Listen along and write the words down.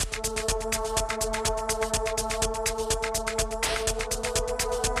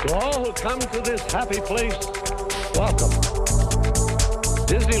come to this happy place, welcome.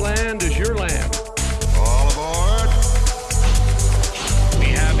 Disneyland is your land. All aboard. We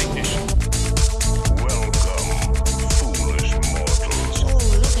have ignition. Welcome, foolish mortals. Oh,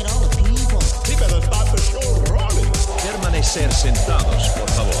 look at all the people. We better start the show rolling. Permanecer sentados, por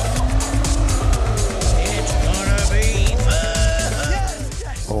favor. It's gonna be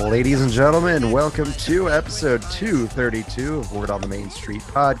fun. Ladies and gentlemen, welcome to episode 232 of Word on the Main Street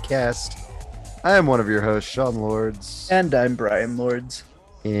podcast. I am one of your hosts, Sean Lords. And I'm Brian Lords.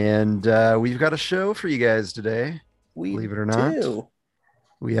 And we've got a show for you guys today. Believe it or not. Do.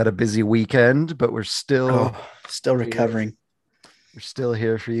 We had a busy weekend, but we're still Recovering. we're still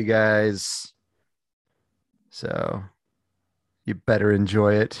here for you guys. So you better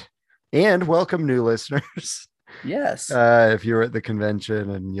enjoy it. And welcome new listeners. Yes. If you were at the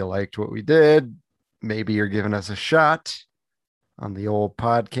convention and you liked what we did, maybe you're giving us a shot on the old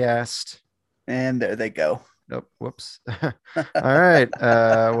podcast. And there they go. Nope. Whoops. All right.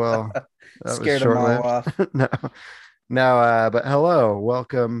 Well, that Scared was them all short-lived. off. No, but hello,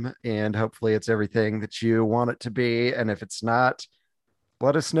 welcome. And hopefully it's everything that you want it to be. And if it's not,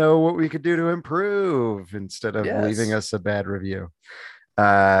 let us know what we could do to improve instead of Yes. leaving us a bad review.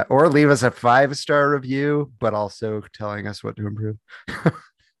 Or leave us a 5-star review, but also telling us what to improve.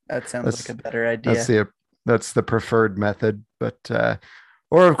 That sounds That's- like a better idea. That's the preferred method. But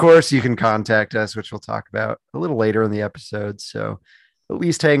or of course you can contact us, which we'll talk about a little later in the episode. So at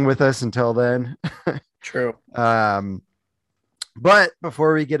least hang with us until then. True. But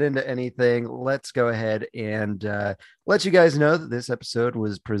before we get into anything, let's go ahead and let you guys know that this episode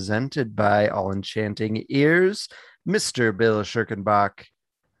was presented by All Enchanting Ears, Mr. Bill Schirkenbach,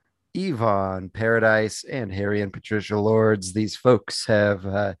 Yvonne Paradise, and Harry and Patricia Lords. These folks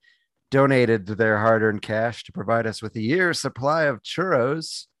have donated their hard-earned cash to provide us with a year's supply of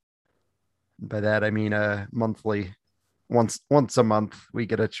churros. By that, I mean a monthly, once a month, we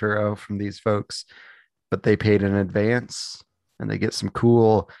get a churro from these folks, but they paid in advance and they get some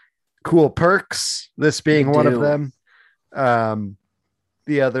cool perks. This being They one of do. them.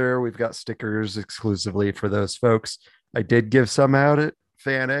 The other, we've got stickers exclusively for those folks. I did give some out at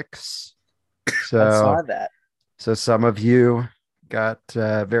FanX. I So saw that. so some of you got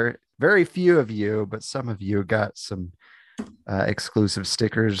very few of you, but some of you got some exclusive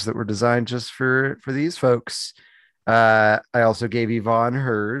stickers that were designed just for these folks. I also gave Yvonne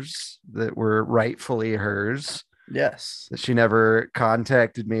hers that were rightfully hers Yes. that she never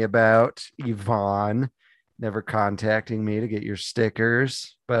contacted me about. Yvonne, never contacting me to get your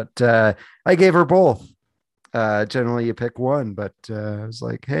stickers, but I gave her both. Generally you pick one, but I was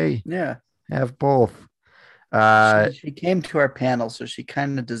like, hey, Yeah. have both. She came to our panel, so she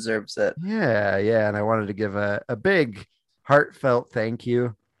kind of deserves it. Yeah, and I wanted to give a big heartfelt thank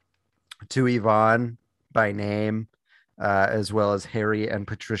you to Yvonne by name, as well as Harry and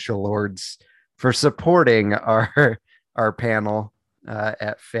Patricia Lords for supporting our panel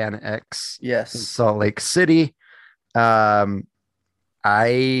at FanX in Yes. Salt Lake City.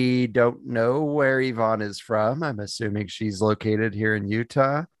 I don't know where Yvonne is from. I'm assuming she's located here in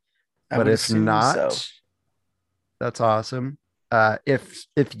Utah, I but would if assume not, so. that's awesome. If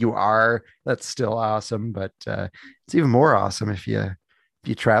you are, that's still awesome, but it's even more awesome if you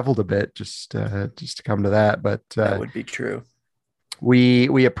traveled a bit just to come to that. But That would be true.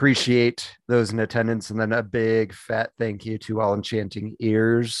 we appreciate those in attendance, and then a big fat thank you to All Enchanting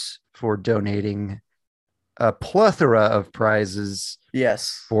Ears for donating a plethora of prizes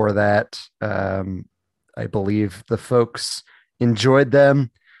Yes. for that. I believe the folks enjoyed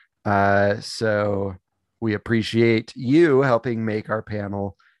them. So we appreciate you helping make our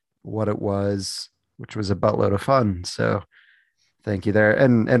panel what it was, which was a buttload of fun. So thank you there.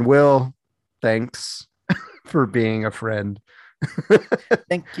 And Will, thanks for being a friend.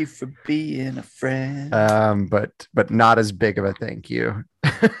 Thank you for being a friend. But not as big of a thank you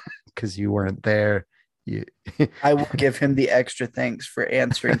because you weren't there. I will give him the extra thanks for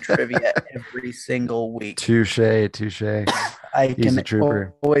answering trivia every single week. Touche. I He's can a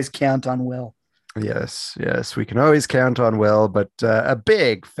trooper. always count on Will. Yes, we can always count on Will, but a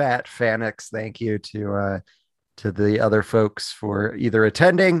big fat FanX thank you to the other folks for either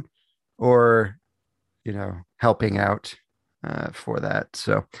attending or helping out for that.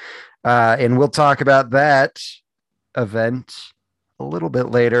 So and we'll talk about that event a little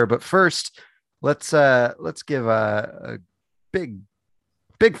bit later, but first let's give a big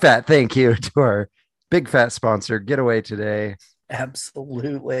fat thank you to our big fat sponsor, Getaway Today.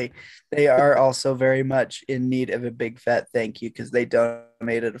 Absolutely. They are also very much in need of a big fat thank you because they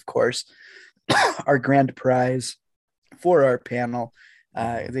donated, of course, our grand prize for our panel,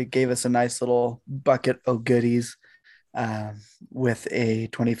 They gave us a nice little bucket of goodies with a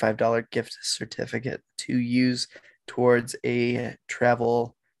 $25 gift certificate to use towards a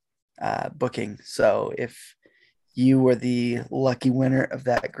travel booking. So if you were the lucky winner of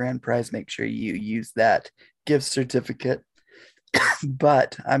that grand prize, make sure you use that gift certificate.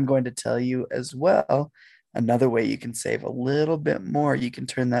 But I'm going to tell you as well another way you can save a little bit more. You can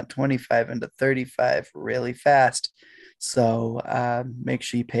turn that 25 into 35 really fast. So make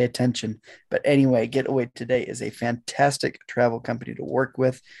sure you pay attention. But anyway, Getaway Today is a fantastic travel company to work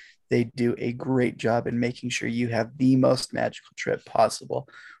with. They do a great job in making sure you have the most magical trip possible,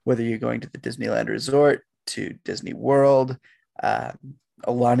 whether you're going to the Disneyland Resort, to Disney World,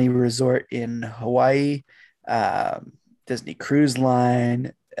 Alani Resort in Hawaii, Disney Cruise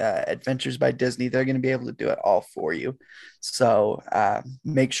Line, Adventures by Disney. They're going to be able to do it all for you. So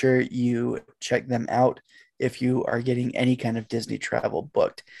make sure you check them out if you are getting any kind of Disney travel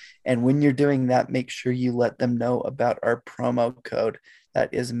booked. And when you're doing that, make sure you let them know about our promo code.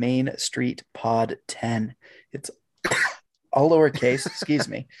 That is Main Street Pod 10. It's all lowercase, excuse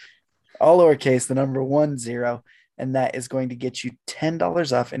me, all lowercase, the number 10, and that is going to get you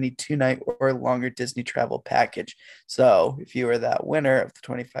 $10 off any 2-night or longer Disney travel package. So if you are that winner of the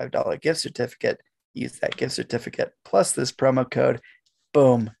 $25 gift certificate, use that gift certificate plus this promo code.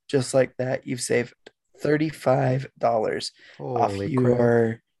 Boom, just like that, you've saved $35 off Holy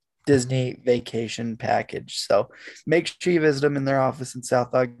your Disney vacation package. So make sure you visit them in their office in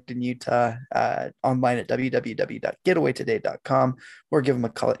South Ogden, Utah, online at www.getawaytoday.com, or give them a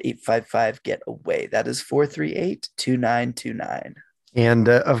call at 855-GET-AWAY. That is 438-2929. And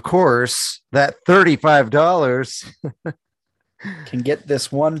of course, that $35 Can get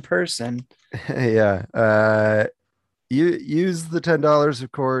this one person. yeah. You use the $10,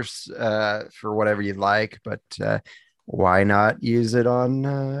 of course, for whatever you'd like, but why not use it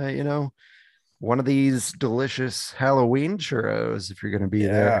on, one of these delicious Halloween churros if you're going to be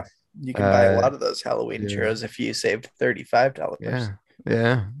there. You can buy a lot of those Halloween churros if you saved $35.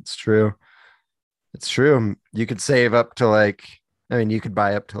 Yeah, it's true. It's true. You could save up to you could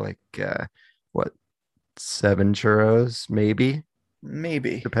buy up to 7 churros, maybe,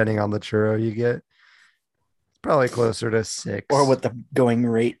 depending on the churro you get. Probably closer to 6. Or what the going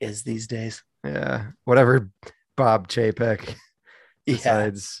rate is these days. Yeah, whatever Bob Chapek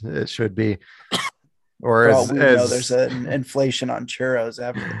decides it should be. Or we know there's an inflation on churros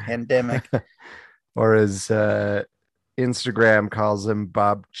after the pandemic. Or as Instagram calls him,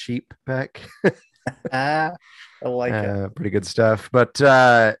 Bob Cheapbeck. I like it. Pretty good stuff. But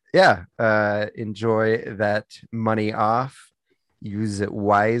enjoy that money off. Use it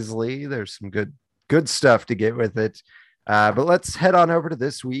wisely. There's some good stuff to get with it. But let's head on over to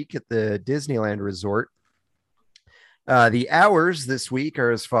this week at the Disneyland Resort. The hours this week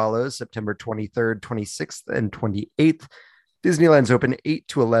are as follows: September 23rd, 26th, and 28th. Disneyland's open 8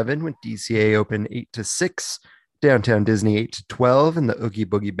 to 11, with DCA open 8 to 6. Downtown Disney 8 to 12. And the Oogie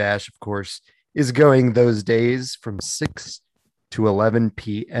Boogie Bash, of course, is going those days from 6 to 11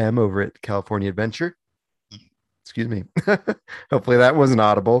 p.m. over at California Adventure. Excuse me. Hopefully that wasn't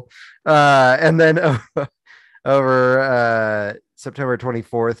audible. And then over September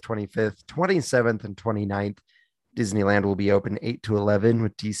 24th, 25th, 27th, and 29th, Disneyland will be open 8 to 11,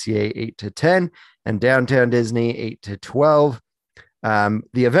 with DCA 8 to 10, and Downtown Disney 8 to 12. The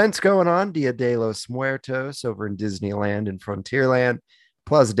events going on: Dia de los Muertos over in Disneyland and Frontierland,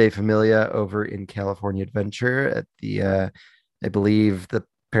 Plaza de Familia over in California Adventure at the, I believe, the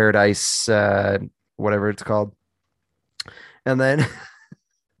Paradise, whatever it's called. And then,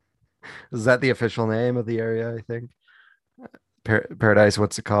 is that the official name of the area? I think Paradise.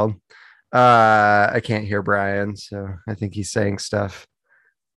 What's it called? I can't hear Brian, so I think he's saying stuff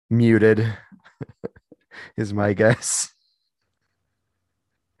muted. Is my guess.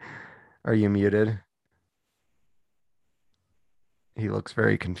 Are you muted? He looks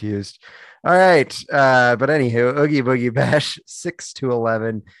very confused. All right, but anywho, Oogie Boogie Bash 6 to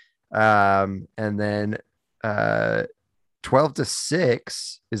 11, and then 12 to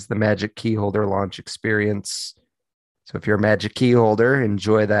 6 is the Magic Key Holder launch experience. So if you're a Magic Key Holder,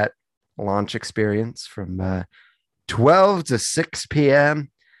 enjoy that launch experience from 12 to 6 p.m.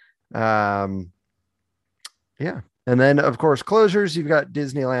 And then, of course, closures. You've got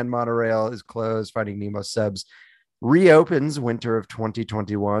Disneyland Monorail is closed. Finding Nemo subs reopens winter of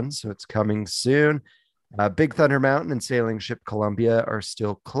 2021, so it's coming soon. Big Thunder Mountain and Sailing Ship Columbia are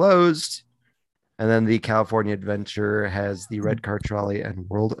still closed. And then the California Adventure has the Red Car Trolley and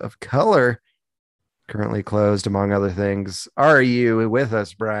World of Color currently closed, among other things. Are you with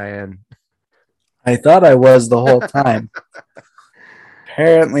us, Brian? I thought I was the whole time.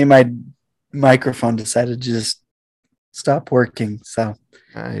 Apparently, my microphone decided to just stop working, so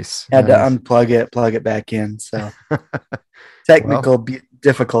Nice. had to nice. unplug it, plug it back in. So Well, technical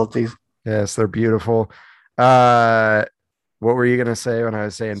difficulties. yes, they're beautiful. What were you gonna say when I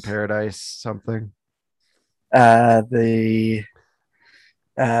was saying paradise something? The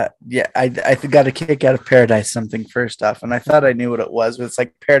Yeah, I got a kick out of Paradise something first off, and I thought I knew what it was, but it's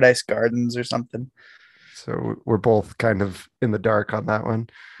like Paradise Gardens or something. So we're both kind of in the dark on that one.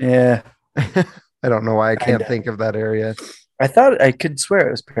 Yeah, I don't know why I can't Kinda. think of that area. I thought I could swear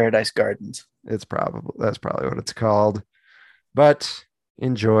it was Paradise Gardens. That's probably what it's called. But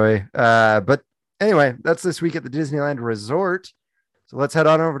enjoy. But anyway, that's this week at the Disneyland Resort. So let's head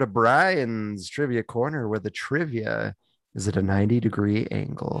on over to Brian's Trivia Corner, where the trivia is at a 90-degree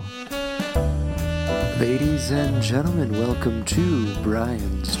angle. Ladies and gentlemen, welcome to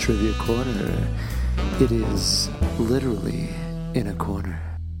Brian's Trivia Corner. It is literally in a corner.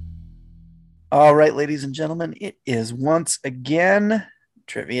 All right, ladies and gentlemen, it is once again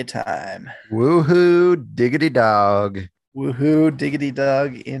trivia time. Woohoo, diggity dog. Woohoo, diggity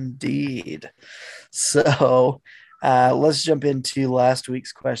dog, indeed. So let's jump into last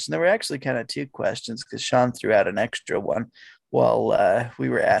week's question. There were actually kind of two questions because Sean threw out an extra one while we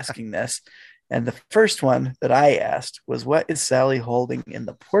were asking this. And the first one that I asked was, what is Sally holding in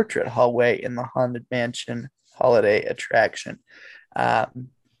the portrait hallway in the Haunted Mansion holiday attraction?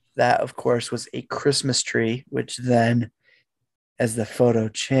 That, of course, was a Christmas tree, which then, as the photo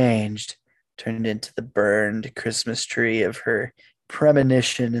changed, turned into the burned Christmas tree of her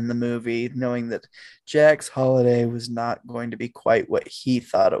premonition in the movie, knowing that Jack's holiday was not going to be quite what he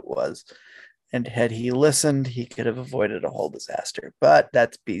thought it was. And had he listened, he could have avoided a whole disaster. But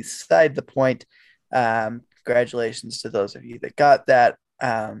that's beside the point. Congratulations to those of you that got that.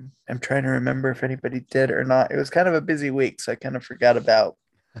 I'm trying to remember if anybody did or not. It was kind of a busy week, so I kind of forgot about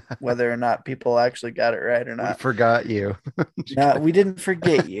whether or not people actually got it right or We not. forgot you. No, we didn't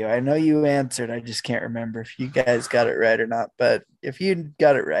forget you. I know you answered. I just can't remember if you guys got it right or not. But if you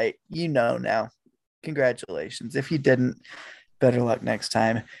got it right, you know now. Congratulations. If you didn't, better luck next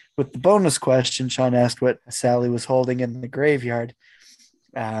time. With the bonus question, Sean asked what Sally was holding in the graveyard.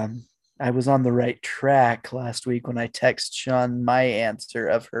 I was on the right track last week when I texted Sean my answer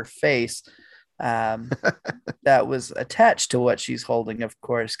of her face. That was attached to what she's holding, of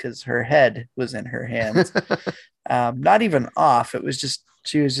course, because her head was in her hands. Not even off. It was just,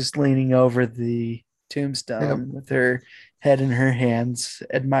 she was just leaning over the tombstone with her head in her hands,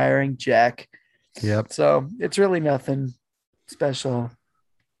 admiring Jack. Yep. So it's really nothing special.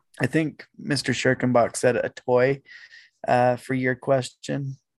 I think Mr. Schirkenbach said a toy for your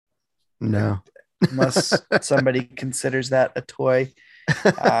question, No. unless somebody considers that a toy.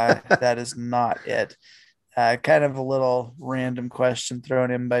 That is not it. Kind of a little random question thrown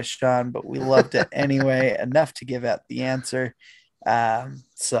in by Sean, but we loved it anyway, enough to give out the answer.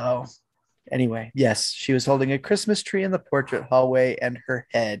 So anyway, yes, she was holding a Christmas tree in the portrait hallway and her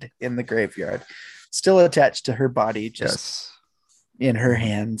head in the graveyard, still attached to her body, just Yes. in her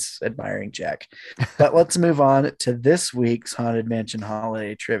hands, admiring Jack. But let's move on to this week's Haunted Mansion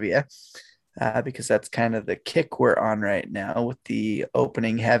holiday trivia. Because that's kind of the kick we're on right now with the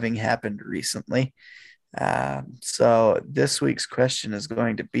opening having happened recently. So this week's question is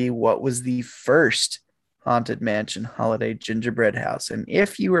going to be, what was the first Haunted Mansion holiday gingerbread house? And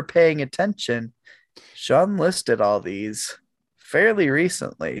if you were paying attention, Sean listed all these fairly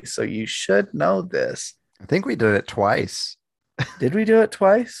recently, so you should know this. I think we did it twice. Did we do it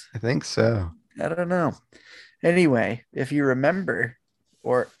twice? I think so. I don't know. Anyway, if you remember,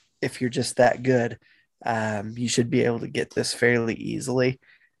 or if you're just that good, you should be able to get this fairly easily.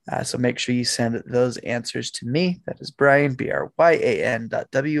 So make sure you send those answers to me. That is Brian,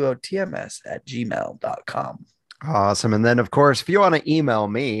 bryan.wotms@gmail.com. Awesome. And then, of course, if you want to email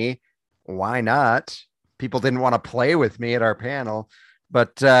me, why not? People didn't want to play with me at our panel,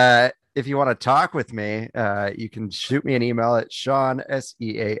 but if you want to talk with me, you can shoot me an email at Sean,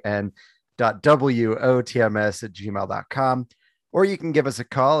 SEAN.WOTMS@gmail.com. Or you can give us a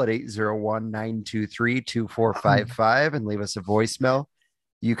call at 801-923-2455 and leave us a voicemail.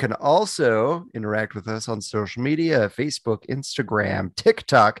 You can also interact with us on social media, Facebook, Instagram,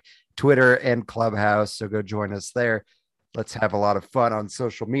 TikTok, Twitter, and Clubhouse. So go join us there. Let's have a lot of fun on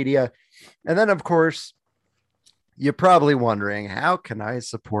social media. And then, of course, you're probably wondering, how can I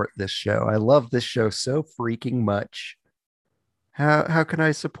support this show? I love this show so freaking much. How can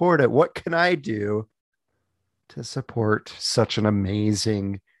I support it? What can I do to support such an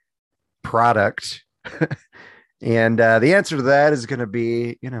amazing product? And the answer to that is going to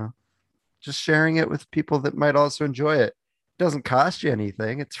be, just sharing it with people that might also enjoy it. doesn't cost you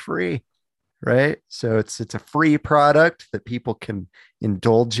anything. It's free, right? So it's a free product that people can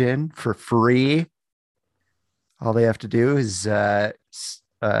indulge in for free. All they have to do is go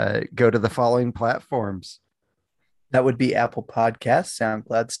to the following platforms. That would be Apple Podcasts,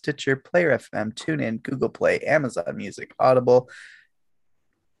 SoundCloud, Stitcher, Player FM, TuneIn, Google Play, Amazon Music, Audible,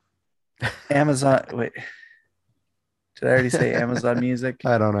 Amazon. Wait, did I already say Amazon Music?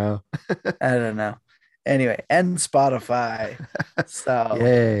 I don't know. I don't know. Anyway, and Spotify. So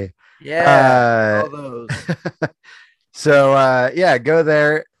Yay. yeah, all those. So yeah, go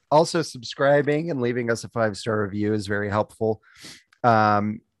there. Also, subscribing and leaving us a 5-star review is very helpful.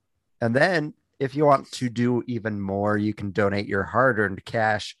 And then if you want to do even more, you can donate your hard-earned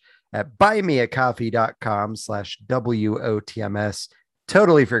cash at buymeacoffee.com/WOTMS.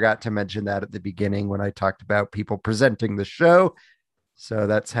 Totally forgot to mention that at the beginning when I talked about people presenting the show. So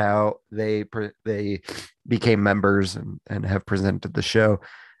that's how they became members and have presented the show,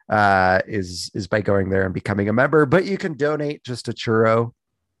 is by going there and becoming a member. But you can donate just a churro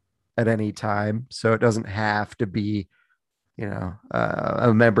at any time. So it doesn't have to be,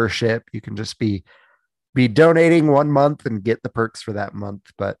 a membership. You can just be donating 1 month and get the perks for that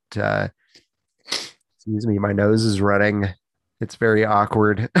month. But excuse me, my nose is running. It's very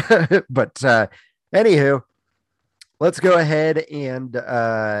awkward. But anywho, let's go ahead and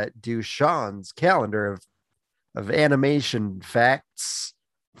do Sean's calendar of animation facts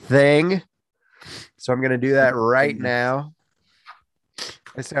thing. So I'm going to do that right now.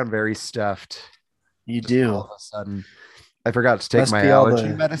 I sound very stuffed. You do. All of a sudden, I forgot to take Must my be all allergy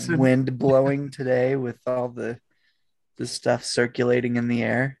the medicine. Wind blowing today with all the stuff circulating in the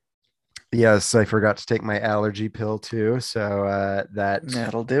air. Yes, I forgot to take my allergy pill too. So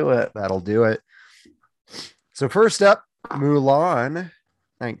That'll do it. that'll do it. So first up, Mulan,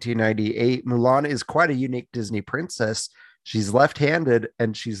 1998. Mulan is quite a unique Disney princess. She's left-handed,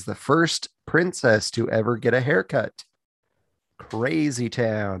 and she's the first princess to ever get a haircut. Crazy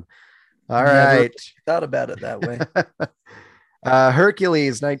town. All Never right. thought about it that way.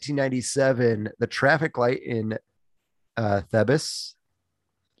 Hercules, 1997. The traffic light in Thebes.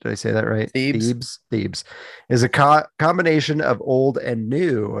 Did I say that right? Thebes is a combination of old and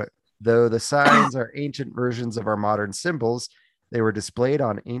new. Though the signs are ancient versions of our modern symbols, they were displayed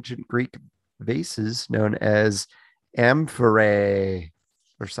on ancient Greek vases known as amphorae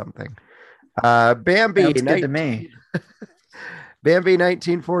or something. Bambi. Sounds good to me. Bambi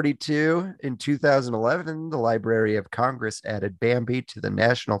 1942. In 2011, the Library of Congress added Bambi to the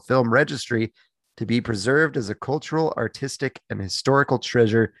National Film Registry to be preserved as a cultural, artistic, and historical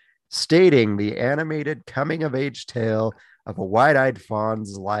treasure, stating the animated coming-of-age tale of a wide-eyed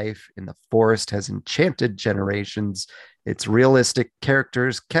fawn's life in the forest has enchanted generations. Its realistic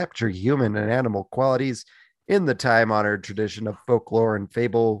characters capture human and animal qualities in the time-honored tradition of folklore and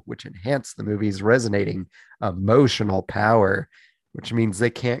fable, which enhance the movie's resonating emotional power, which means they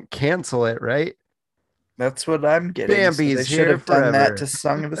can't cancel it, right? That's what I'm getting. Bambi's they should here have done forever. that to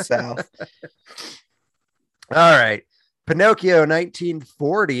Song of the South. All right. Pinocchio,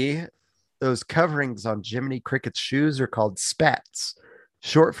 1940. Those coverings on Jiminy Cricket's shoes are called spats,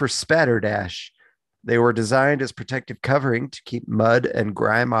 short for spatterdash. They were designed as protective covering to keep mud and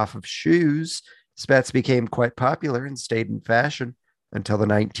grime off of shoes. Spats became quite popular and stayed in fashion until the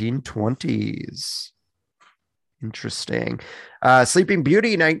 1920s. Interesting. Sleeping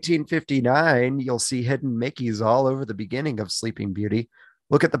Beauty, 1959. You'll see hidden Mickeys all over the beginning of Sleeping Beauty.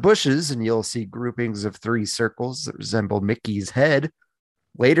 Look at the bushes and you'll see groupings of 3 circles that resemble Mickey's head.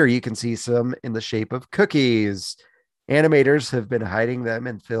 Later, you can see some in the shape of cookies. Animators have been hiding them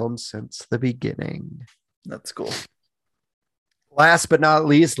in films since the beginning. That's cool. Last but not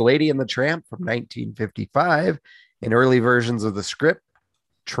least, Lady and the Tramp from 1955. In early versions of the script,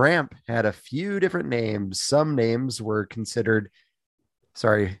 Tramp had a few different names. Some names that were considered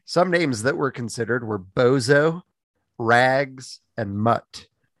were Bozo, Rags, and Mutt.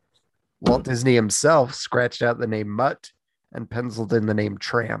 Walt Disney himself scratched out the name Mutt and penciled in the name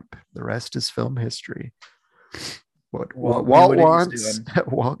Tramp. The rest is film history. What Walt wants,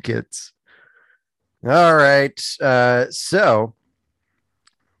 Walt gets. All right. So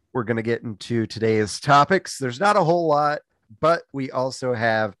we're going to get into today's topics. There's not a whole lot, but we also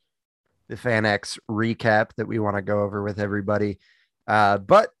have the FanX recap that we want to go over with everybody.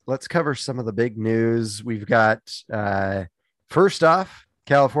 But let's cover some of the big news. We've got, first off,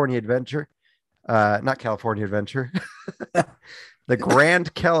 California Adventure. Not California Adventure. The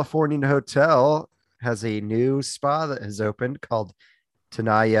Grand Californian Hotel has a new spa that has opened called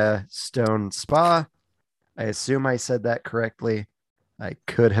Tenaya Stone Spa. I assume I said that correctly. I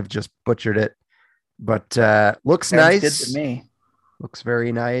could have just butchered it. But looks Sounds nice. good to me. Looks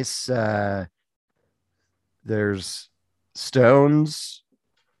very nice. There's stones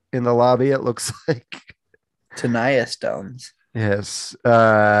in the lobby, it looks like. Tanaya stones. Yes.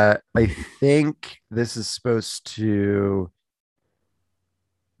 I think this is supposed to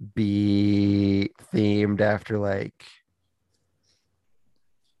be themed after like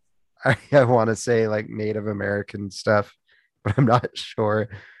I want to say like Native American stuff, but I'm not sure.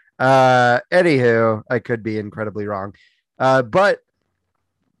 Anywho, I could be incredibly wrong. But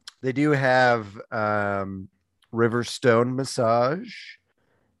they do have river stone massage,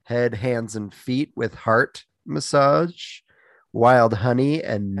 head, hands, and feet with heart massage, wild honey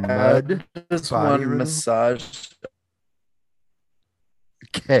and mud. This body one room. massage.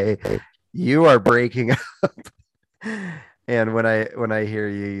 Okay, you are breaking up, and when I hear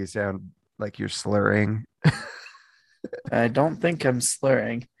you, you sound like you're slurring. I don't think I'm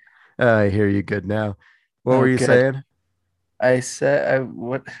slurring. I hear you good now. What Oh, were you good. saying? I said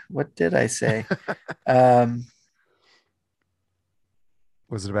what did I say?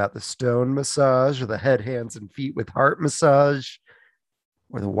 Was it about the stone massage or the head, hands, and feet with heart massage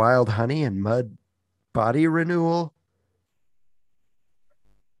or the wild honey and mud body renewal?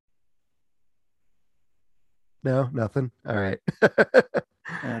 No, nothing. All right.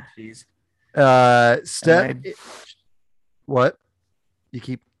 Oh jeez. Step. What?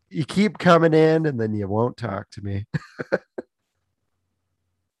 You keep coming in and then you won't talk to me.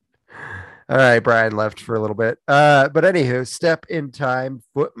 All right, Brian left for a little bit. But anywho, step in time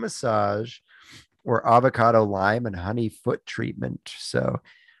foot massage or avocado lime and honey foot treatment. So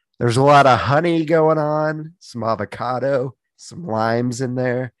there's a lot of honey going on, some avocado, some limes in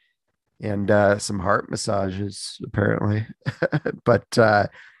there, and some heart massages, apparently. But this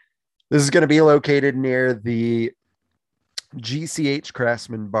is going to be located near the GCH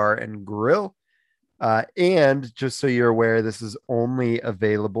Craftsman Bar and Grill. And just so you're aware, this is only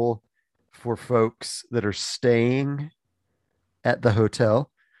available for folks that are staying at the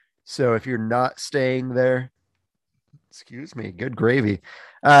hotel. So if you're not staying there, excuse me, good gravy.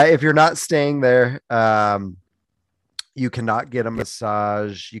 If you're not staying there, you cannot get a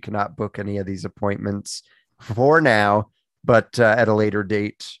massage. You cannot book any of these appointments for now, but at a later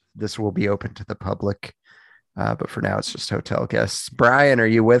date, this will be open to the public. But for now, it's just hotel guests. Brian, are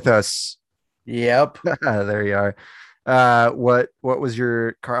you with us? Yep. There you are. What was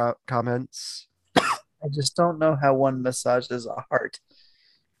your comments? I just don't know how one massages a heart.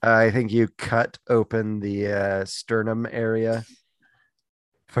 I think you cut open the sternum area,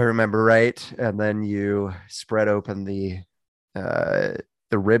 if I remember right, and then you spread open the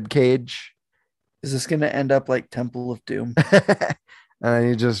rib cage. Is this going to end up like Temple of Doom? And then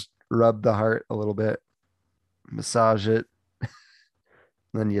you just rub the heart a little bit, massage it, and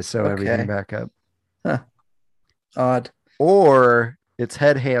then you sew everything back up. Huh. Odd. Or it's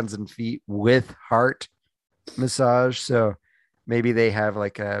head, hands, and feet with heart massage. So maybe they have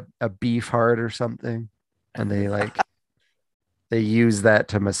like a beef heart or something, and they use that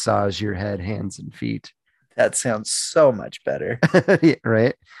to massage your head, hands, and feet. That sounds so much better. Yeah,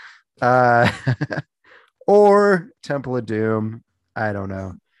 right. Or Temple of Doom. I don't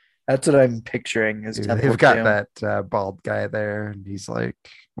know. That's what I'm picturing. Is Temple They've of got Doom. that bald guy there, and he's like,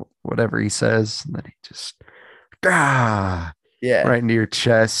 whatever he says, and then he just right into your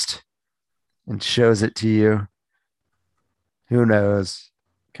chest and shows it to you. Who knows?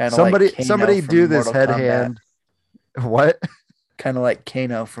 Kind of Somebody do this head hand. What? Kind of like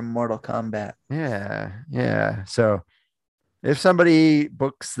Kano from Mortal Kombat. Yeah. So if somebody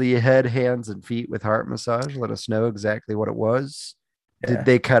books the head, hands, and feet with heart massage, let us know exactly what it was. Yeah. Did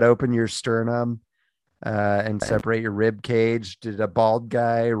they cut open your sternum and separate your rib cage? Did a bald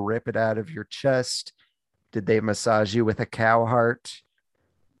guy rip it out of your chest? Did they massage you with a cow heart?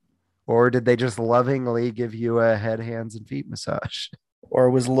 Or did they just lovingly give you a head, hands, and feet massage? Or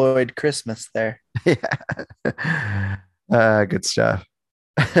was Lloyd Christmas there? Yeah. Good stuff.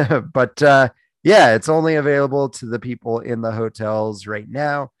 But it's only available to the people in the hotels right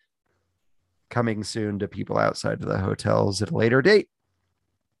now. Coming soon to people outside of the hotels at a later date.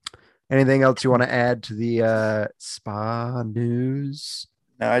 Anything else you want to add to the spa news?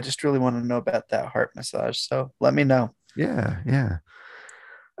 No, I just really want to know about that heart massage. So let me know. Yeah.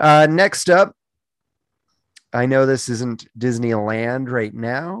 Next up, I know this isn't Disneyland right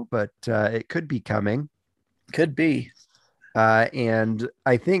now, but it could be coming. Could be. And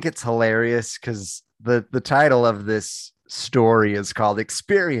I think it's hilarious because the title of this story is called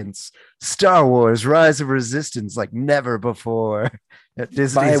Experience Star Wars Rise of Resistance Like Never Before. at By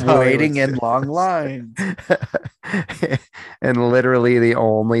Disney's waiting Hollywood in long lines. And literally the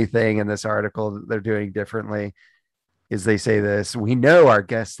only thing in this article that they're doing differently is they say this: we know our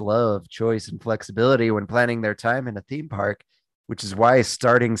guests love choice and flexibility when planning their time in a theme park, which is why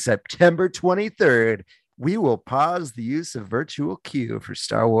starting September 23rd, we will pause the use of virtual queue for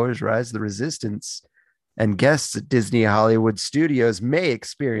Star Wars Rise of the Resistance. And guests at Disney Hollywood Studios may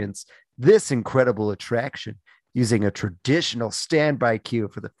experience this incredible attraction using a traditional standby queue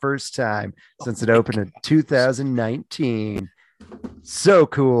for the first time since it opened in 2019. So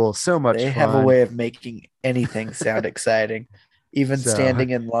cool. So much They fun. have a way of making anything sound exciting, even So-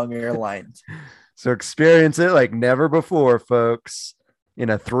 standing in longer lines. So experience it like never before, folks, in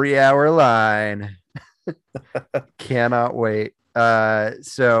a 3-hour line. Cannot wait.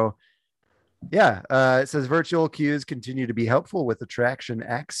 So yeah, it says virtual queues continue to be helpful with attraction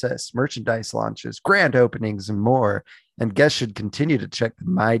access, merchandise launches, grand openings, and more. And guests should continue to check the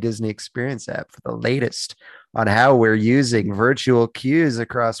My Disney Experience app for the latest on how we're using virtual queues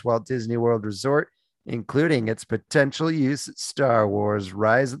across Walt Disney World Resort, including its potential use at Star Wars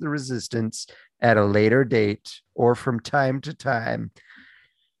Rise of the Resistance at a later date or from time to time.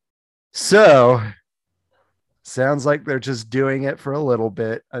 So sounds like they're just doing it for a little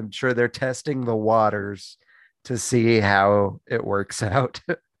bit. I'm sure they're testing the waters to see how it works out.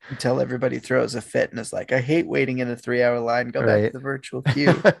 Until everybody throws a fit and is like, I hate waiting in a 3-hour line. Go back Right. to the virtual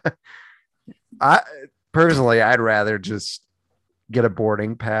queue. I personally, I'd rather just get a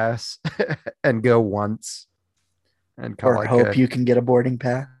boarding pass and go once and call Or it hope good. you can get a boarding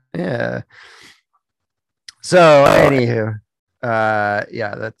pass. Yeah. So anywho,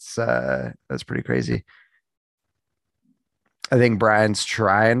 yeah, that's pretty crazy. I think Brian's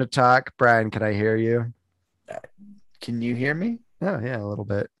trying to talk. Brian, can I hear you? Can you hear me? Oh yeah, a little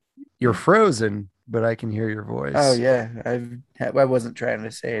bit. You're frozen, but I can hear your voice. Oh yeah, I wasn't trying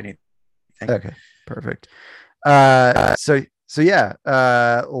to say anything. Okay, perfect. So yeah,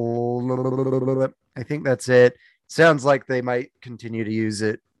 I think that's it. Sounds like they might continue to use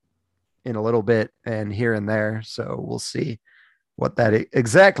it in a little bit and here and there. So we'll see what that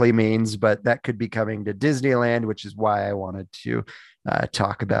exactly means, but that could be coming to Disneyland, which is why I wanted to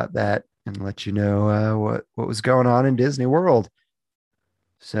talk about that and let you know what was going on in Disney World.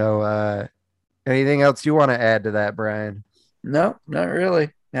 So anything else you want to add to that, Brian? No, not really.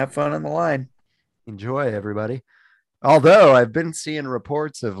 Have fun on the line. Enjoy, everybody. Although I've been seeing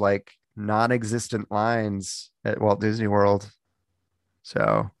reports of like non-existent lines at Walt Disney World.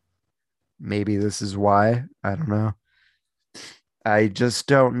 So maybe this is why. I don't know. I just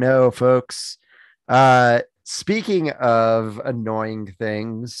don't know, folks. Speaking of annoying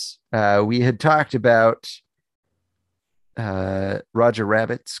things, we had talked about Roger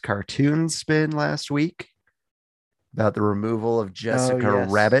Rabbit's cartoon spin last week about the removal of Jessica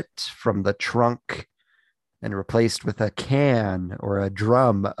yes. Rabbit from the trunk and replaced with a can or a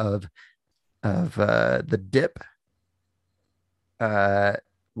drum of the dip.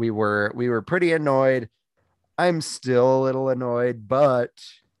 We were pretty annoyed. I'm still a little annoyed, but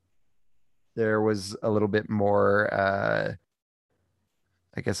there was a little bit more, I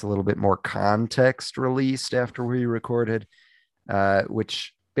guess, a little bit more context released after we recorded,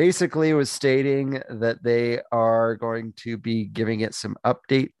 which basically was stating that they are going to be giving it some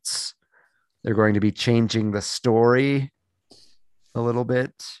updates. They're going to be changing the story a little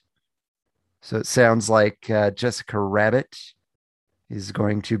bit. So it sounds like Jessica Rabbit is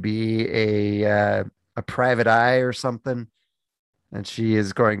going to be a private eye or something. And she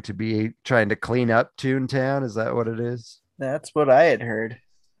is going to be trying to clean up Toontown. Is that what it is? That's what I had heard.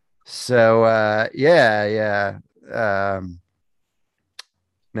 So, yeah.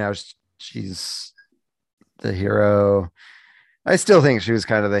 Now she's the hero. I still think she was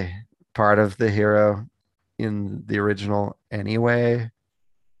kind of the part of the hero in the original anyway,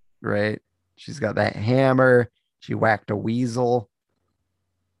 right? She's got that hammer. She whacked a weasel.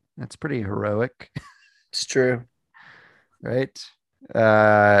 That's pretty heroic. It's true. Right?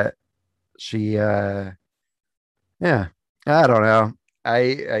 Yeah, I don't know.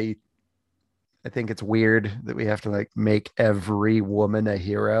 I think it's weird that we have to like make every woman a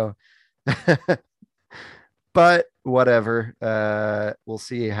hero. But whatever. We'll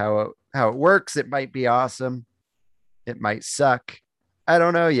see how it works. It might be awesome. It might suck. I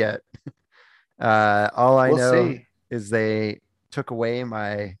don't know yet. All I We'll know see. is they took away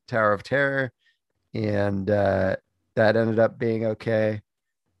my Tower of Terror, and that ended up being okay.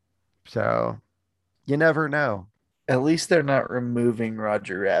 So you never know. At least they're not removing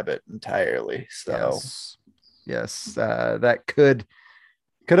Roger Rabbit entirely. So Yes. That could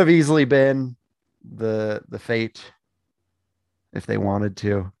have easily been the fate. if they wanted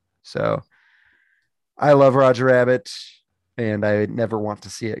to. So I love Roger Rabbit, and I never want to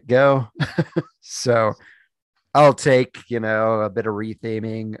see it go. So I'll take, a bit of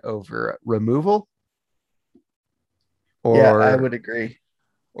retheming over removal. Or Yeah, I would agree.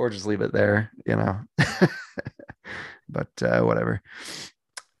 or just leave it there, But whatever.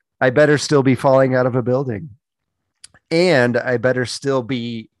 I better still be falling out of a building. And I better still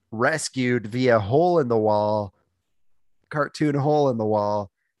be rescued via hole in the wall, cartoon hole in the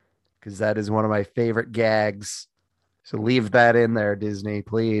wall, because that is one of my favorite gags. So leave that in there, Disney,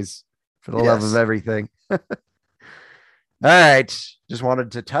 please, for the love of everything. All right. Just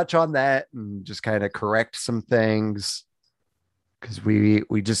wanted to touch on that and just kind of correct some things, because we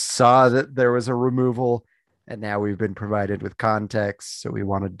just saw that there was a removal, and now we've been provided with context. So we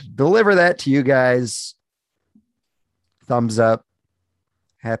wanted to deliver that to you guys. Thumbs up.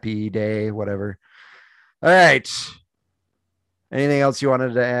 Happy day, whatever. All right. Anything else you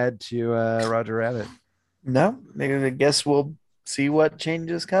wanted to add to Roger Rabbit? No, maybe I guess we'll see what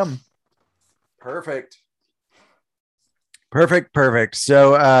changes come. Perfect.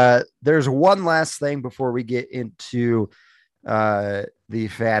 So there's one last thing before we get into the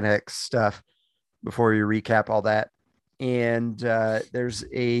FanX stuff, before we recap all that. And there's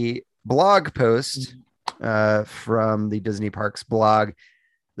a blog post from the Disney Parks blog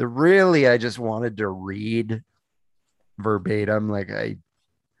that really I just wanted to read verbatim. Like I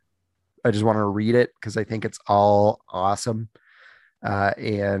just want to read it because I think it's all awesome.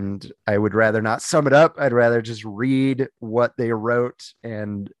 And I would rather not sum it up. I'd rather just read what they wrote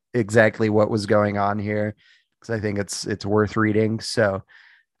and exactly what was going on here, because I think it's worth reading. So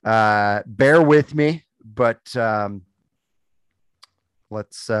bear with me, but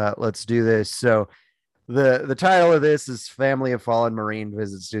let's do this. So the title of this is Family of Fallen Marine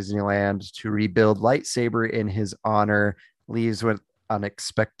Visits Disneyland to Rebuild Lightsaber in His Honor, Leaves with an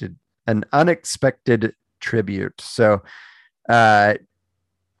unexpected tribute. So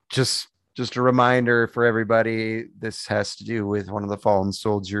just a reminder for everybody, this has to do with one of the fallen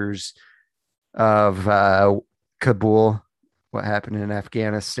soldiers of Kabul, what happened in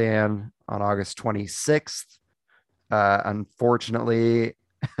Afghanistan on August 26th. Unfortunately,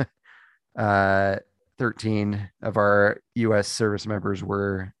 13 of our U.S. service members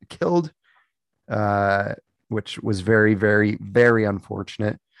were killed, which was very, very, very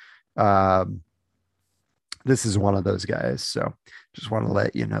unfortunate. This is one of those guys. So just want to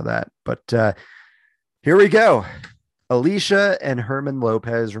let you know that. But here we go. Alicia and Herman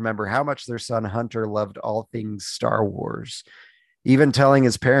Lopez remember how much their son Hunter loved all things Star Wars, even telling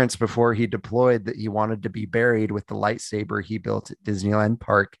his parents before he deployed that he wanted to be buried with the lightsaber he built at Disneyland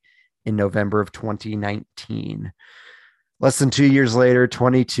Park in November of 2019. Less than 2 years later,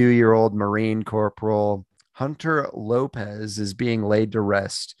 22-year-old Marine Corporal Hunter Lopez is being laid to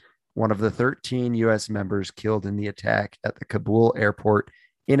rest, one of the 13 U.S. members killed in the attack at the Kabul airport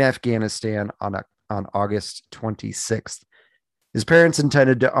in Afghanistan on August 26th. His parents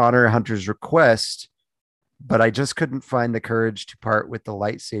intended to honor Hunter's request, but I just couldn't find the courage to part with the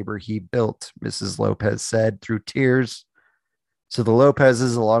lightsaber he built, Mrs. Lopez said through tears. So the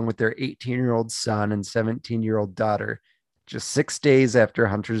Lopezes, along with their 18-year-old son and 17-year-old daughter, just 6 days after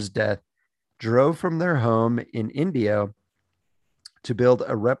Hunter's death, drove from their home in India to build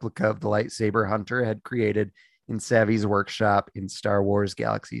a replica of the lightsaber Hunter had created in Savvy's workshop in Star Wars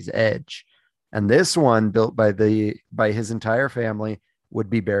Galaxy's Edge. And this one, built by his entire family, would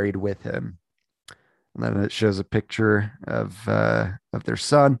be buried with him. And then it shows a picture of their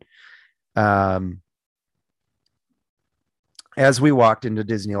son. As we walked into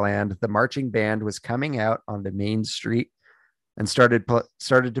Disneyland, the marching band was coming out onto Main Street and started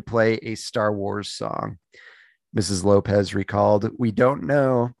to play a Star Wars song. Mrs. Lopez recalled, "We don't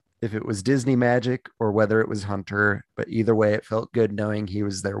know if it was Disney magic or whether it was Hunter, but either way, it felt good knowing he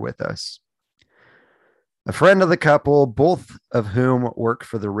was there with us." A friend of the couple, both of whom work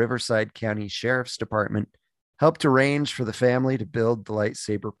for the Riverside County Sheriff's Department, helped arrange for the family to build the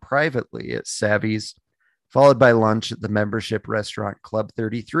lightsaber privately at Savvy's, followed by lunch at the membership restaurant Club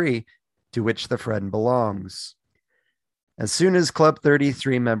 33, to which the friend belongs. As soon as Club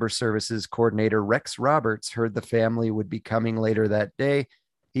 33 member services coordinator Rex Roberts heard the family would be coming later that day,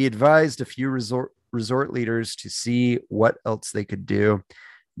 he advised a few resort leaders to see what else they could do,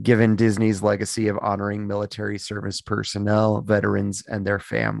 given Disney's legacy of honoring military service personnel, veterans, and their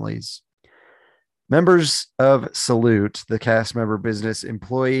families. Members of Salute, the cast member business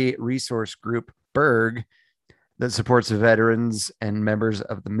employee resource group Berg that supports veterans and members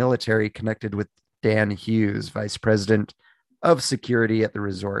of the military, connected with Dan Hughes, vice president of security at the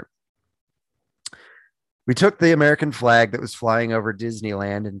resort. We took the American flag that was flying over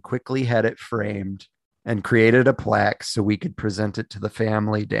Disneyland and quickly had it framed and created a plaque so we could present it to the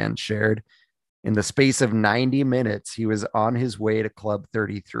family, Dan shared. In the space of 90 minutes, he was on his way to Club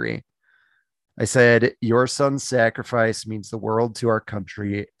 33. I said, your son's sacrifice means the world to our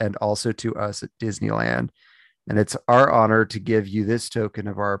country and also to us at Disneyland. And it's our honor to give you this token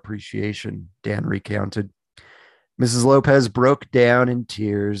of our appreciation, Dan recounted. Mrs. Lopez broke down in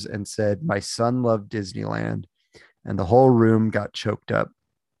tears and said, my son loved Disneyland. And the whole room got choked up.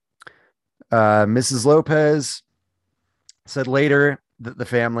 Mrs. Lopez said later that the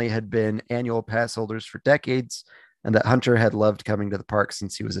family had been annual pass holders for decades and that Hunter had loved coming to the park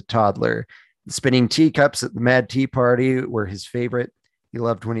since he was a toddler. The spinning teacups at the Mad Tea Party were his favorite. He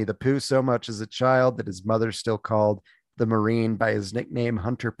loved Winnie the Pooh so much as a child that his mother still called the Marine by his nickname,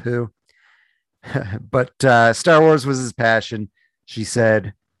 Hunter Pooh. But Star Wars was his passion. She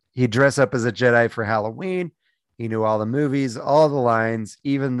said he'd dress up as a Jedi for Halloween. He knew all the movies, all the lines,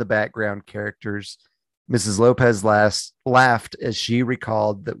 even the background characters. Mrs. Lopez laughed as she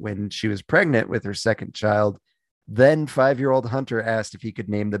recalled that when she was pregnant with her second child, then 5-year-old Hunter asked if he could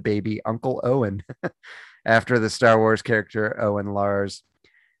name the baby Uncle Owen after the Star Wars character Owen Lars.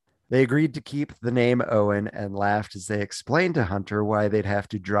 They agreed to keep the name Owen and laughed as they explained to Hunter why they'd have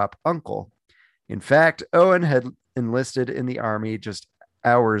to drop Uncle. In fact, Owen had enlisted in the Army just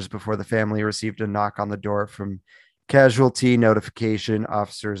hours before the family received a knock on the door from casualty notification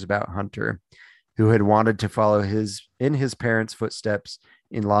officers about Hunter, who had wanted to follow in his parents' footsteps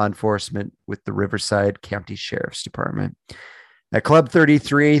in law enforcement with the Riverside County Sheriff's Department. At Club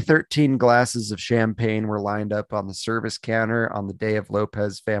 33, 13 glasses of champagne were lined up on the service counter on the day of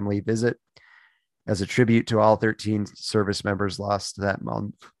Lopez's family visit as a tribute to all 13 service members lost that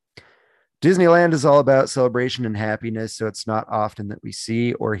month. Disneyland is all about celebration and happiness, so it's not often that we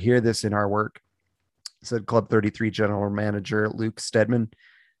see or hear this in our work, said Club 33 General Manager Luke Stedman.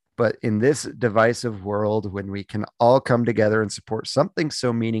 But in this divisive world, when we can all come together and support something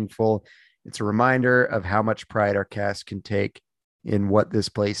so meaningful, it's a reminder of how much pride our cast can take in what this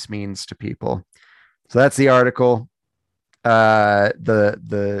place means to people. So that's the article.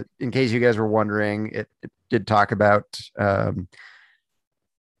 In case you guys were wondering, it did talk about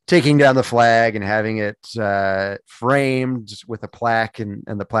taking down the flag and having it framed with a plaque, and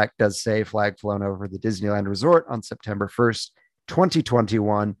the plaque does say flag flown over the Disneyland Resort on September 1st,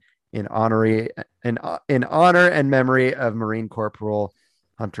 2021 in honor and memory of Marine Corporal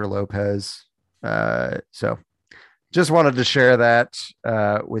Hunter Lopez. So just wanted to share that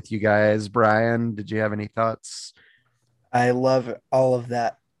with you guys. Brian, did you have any thoughts? I love all of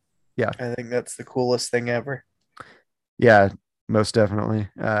that. Yeah. I think that's the coolest thing ever. Yeah, most definitely.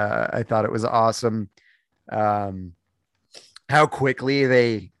 I thought it was awesome. How quickly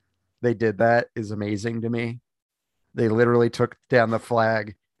they did that is amazing to me. They literally took down the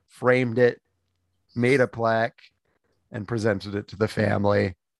flag, framed it, made a plaque, and presented it to the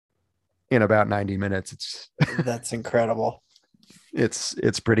family in about 90 minutes. That's incredible.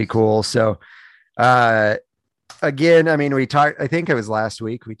 It's pretty cool. So again, I mean, I think it was last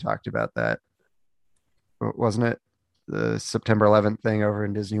week we talked about that, wasn't it? The September 11th thing over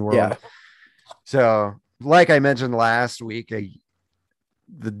in Disney World. Yeah. So like I mentioned last week,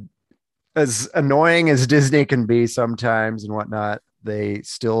 as annoying as Disney can be sometimes and whatnot, they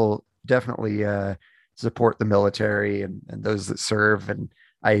still definitely support the military and those that serve. And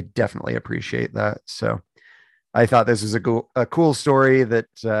I definitely appreciate that. So I thought this was a cool story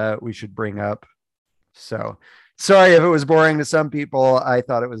that we should bring up. So sorry if it was boring to some people. I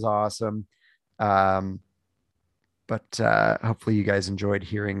thought it was awesome. But hopefully you guys enjoyed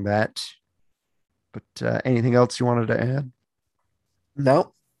hearing that. But anything else you wanted to add?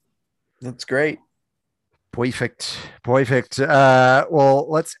 Nope. That's great. Perfect. Well,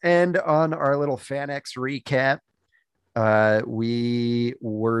 let's end on our little FanX recap. We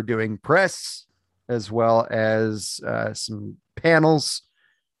were doing press as well as some panels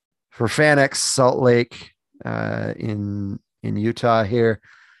for FanX Salt Lake in Utah here.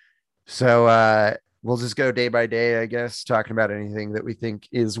 So we'll just go day by day, I guess, talking about anything that we think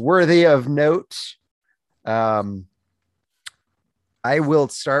is worthy of note. I will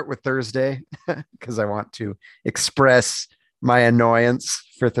start with Thursday because I want to express my annoyance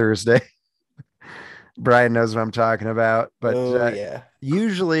for Thursday. Brian knows what I'm talking about, but yeah.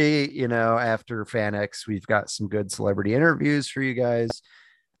 Usually, after FanX, we've got some good celebrity interviews for you guys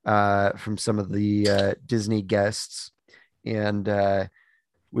from some of the Disney guests. And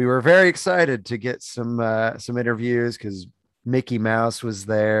we were very excited to get some interviews because Mickey Mouse was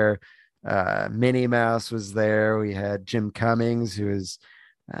there. Minnie Mouse was there. We had Jim Cummings, who is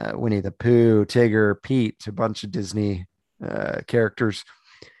Winnie the Pooh, Tigger, Pete, a bunch of Disney characters.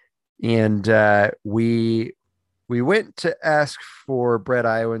 And we went to ask for Brett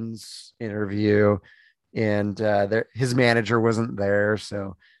Iwan's interview, and his manager wasn't there,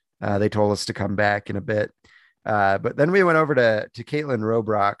 so they told us to come back in a bit. But then we went over to Caitlin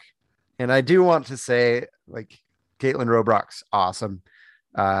Robrock, and I do want to say, like, Caitlin Robrock's awesome.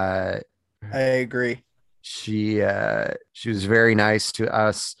 I agree. She was very nice to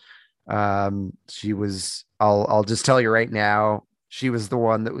us. She was, I'll just tell you right now, she was the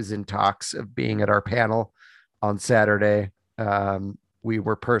one that was in talks of being at our panel on Saturday. We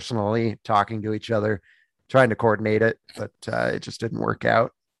were personally talking to each other, trying to coordinate it, but it just didn't work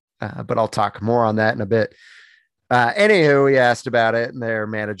out. But I'll talk more on that in a bit. Anywho, we asked about it, and their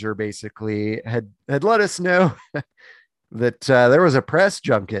manager basically had let us know that there was a press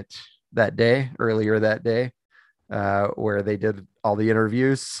junket earlier that day, where they did all the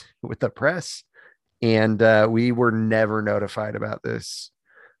interviews with the press, and we were never notified about this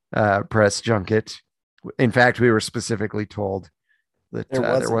press junket. In fact, we were specifically told that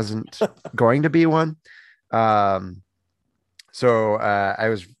there wasn't going to be one. So I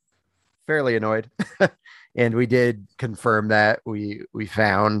was fairly annoyed. And we did confirm that we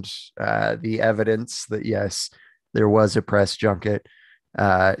found the evidence that, yes, there was a press junket.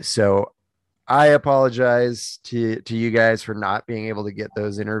 So I apologize to you guys for not being able to get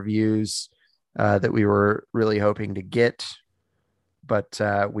those interviews that we were really hoping to get, but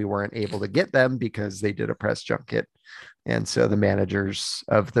we weren't able to get them because they did a press junket. And so the managers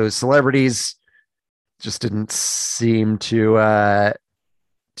of those celebrities just didn't seem to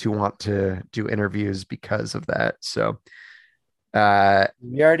want to do interviews because of that. So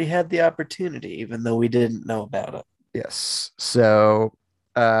we already had the opportunity, even though we didn't know about it. Yes. So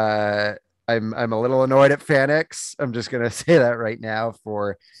I'm a little annoyed at FanX. I'm just gonna say that right now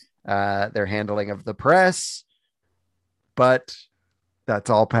for their handling of the press, but that's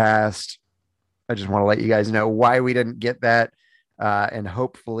all past. I just want to let you guys know why we didn't get that, and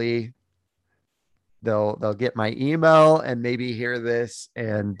hopefully they'll get my email and maybe hear this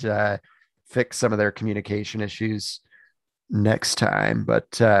and fix some of their communication issues next time. But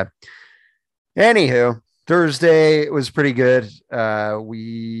anywho, Thursday was pretty good.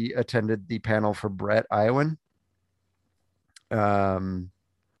 We attended the panel for Brett Iwan.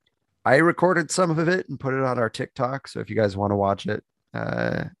 I recorded some of it and put it on our TikTok, so if you guys want to watch it,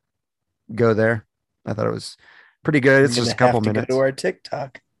 go there. I thought it was pretty good. It's just a couple minutes. Go to our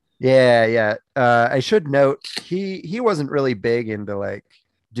TikTok. Yeah. I should note he wasn't really big into like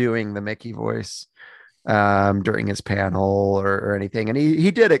doing the Mickey voice during his panel or anything, and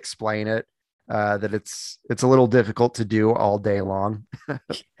he did explain it, that it's a little difficult to do all day long.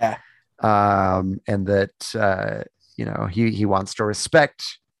 Yeah. And that he wants to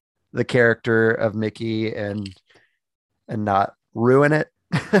respect the character of Mickey and not ruin it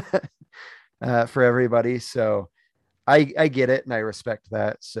for everybody. So I get it, and I respect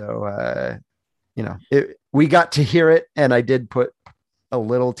that. So we got to hear it, and I did put a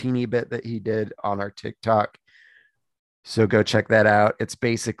little teeny bit that he did on our TikTok. So go check that out. It's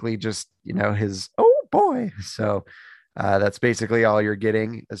basically just, his, oh boy. So that's basically all you're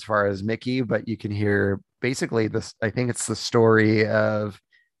getting as far as Mickey, but you can hear basically this. I think it's the story of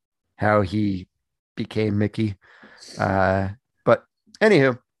how he became Mickey. But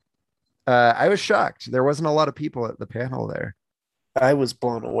anywho, I was shocked. There wasn't a lot of people at the panel there. I was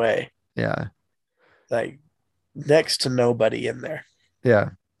blown away. Yeah. Like next to nobody in there. Yeah.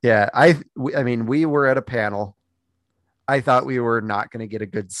 Yeah. I mean, we were at a panel. I thought we were not going to get a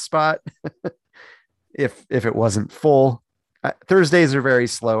good spot if it wasn't full. Thursdays are very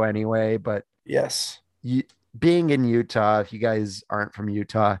slow anyway, but yes, being in Utah, if you guys aren't from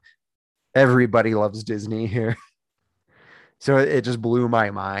Utah, everybody loves Disney here. So it just blew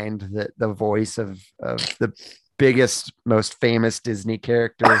my mind that the voice of the biggest, most famous Disney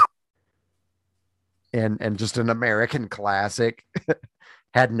character and just an American classic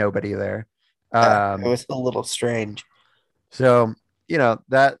had nobody there. It was a little strange. So,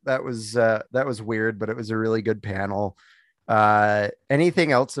 that was weird, but it was a really good panel.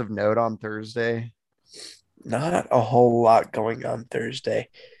 Anything else of note on Thursday? Not a whole lot going on Thursday.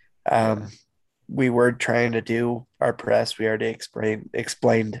 We were trying to do our press. We already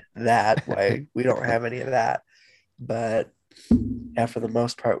explained that why we don't have any of that. But yeah, for the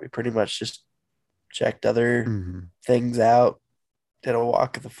most part, we pretty much just checked other things out, did a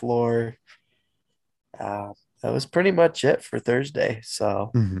walk of the floor. That was pretty much it for Thursday.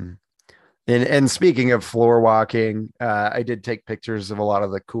 So, and speaking of floor walking, I did take pictures of a lot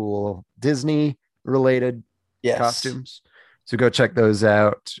of the cool Disney related costumes, So go check those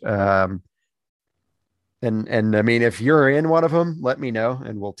out. And I mean, if you're in one of them, let me know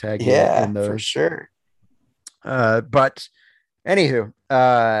and we'll tag you in those for sure. But anywho,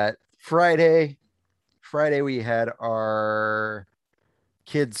 Friday we had our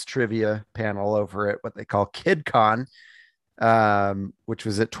kids trivia panel over at what they call KidCon, which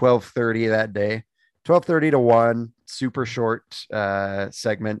was at 12:30 that day, 12:30 to 1, super short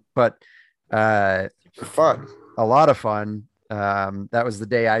segment, but Fun. a lot of fun. That was the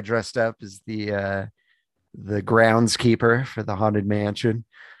day I dressed up as the groundskeeper for the Haunted Mansion.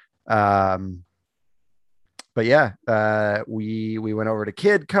 But yeah, we went over to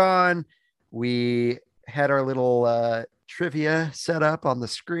KidCon. We had our little trivia set up on the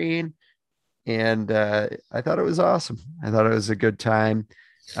screen, and I thought it was awesome. I thought it was a good time.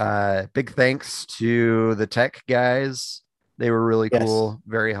 Big thanks to the tech guys. They were really cool,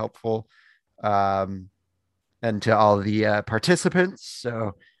 very helpful. And to all the participants.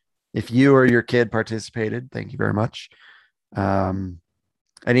 So if you or your kid participated, thank you very much.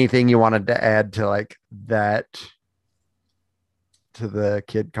 Anything you wanted to add to like that, to the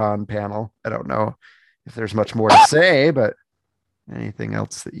KidCon panel? I don't know if there's much more to say, but anything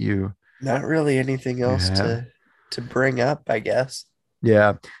else that you... Not really anything else to bring up, I guess.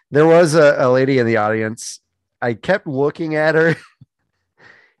 Yeah. There was a lady in the audience. I kept looking at her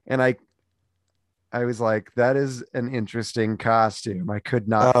and I was like, that is an interesting costume. I could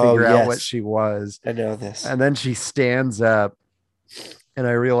not figure out what she was. I know this. And then she stands up and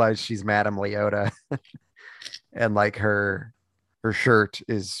I realized she's Madame Leota. And like her shirt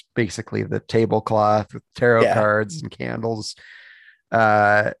is basically the tablecloth with tarot cards and candles.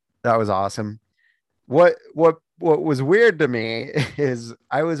 That was awesome. What was weird to me is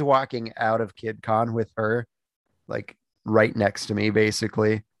I was walking out of KidCon with her, like right next to me,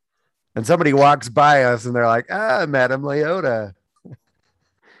 basically. And somebody walks by us and they're like, Madame Leota.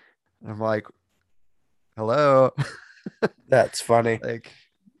 I'm like, hello. That's funny. Like,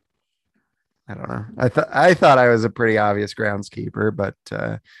 I don't know. I thought I was a pretty obvious groundskeeper, but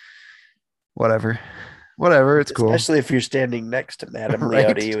whatever. It's cool. Especially if you're standing next to Madame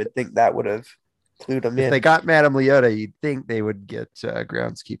Leota, you would think that would have clued them in. If they got Madame Leota, you'd think they would get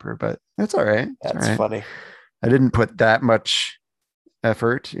groundskeeper, but that's all right. That's funny. I didn't put that much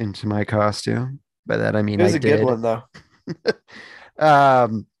effort into my costume. By that I mean it was I a did. Good one though.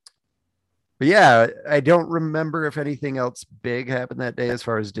 But yeah, I don't remember if anything else big happened that day as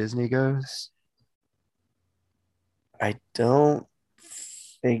far as Disney goes. I don't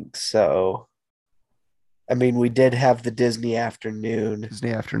think so. I mean, we did have the Disney afternoon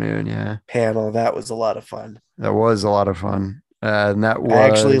panel. That was a lot of fun. That was a lot of fun. And that was... I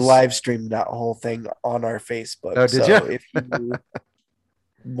actually live streamed that whole thing on our Facebook. Oh, did you? If you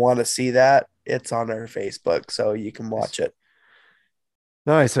want to see that, it's on our Facebook, so you can watch it.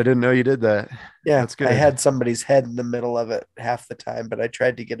 Nice. I didn't know you did that. Yeah, that's good. I had somebody's head in the middle of it half the time, but I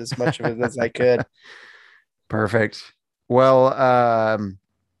tried to get as much of it as I could. Perfect. Well,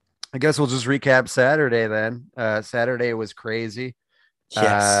 I guess we'll just recap Saturday then. Saturday was crazy.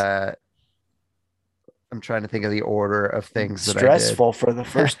 Yes. I'm trying to think of the order of things that stressful I did. For the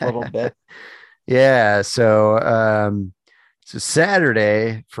first little bit. Yeah. So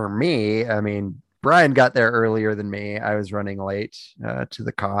Saturday for me, I mean, Brian got there earlier than me. I was running late to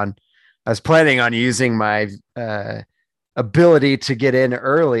the con. I was planning on using my ability to get in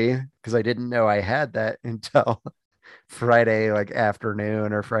early because I didn't know I had that until Friday, like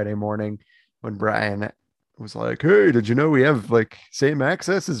afternoon or Friday morning, when Brian was like, "Hey, did you know we have like same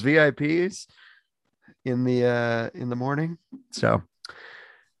access as VIPs in the morning?" So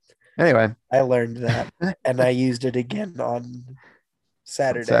anyway, I learned that and I used it again on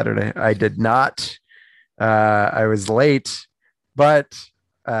Saturday. I did not. I was late, but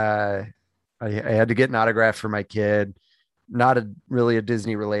I had to get an autograph for my kid. Not really a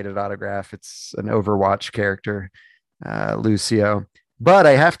Disney related autograph. It's an Overwatch character, Lucio. But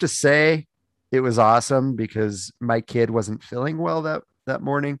I have to say it was awesome because my kid wasn't feeling well that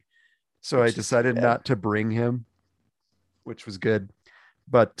morning. So I decided not to bring him, which was good.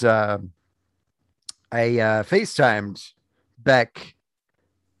 But I FaceTimed Beck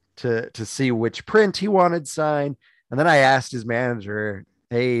to see which print he wanted signed. And then I asked his manager,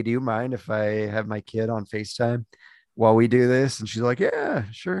 "Hey, do you mind if I have my kid on FaceTime while we do this?" And she's like, "Yeah,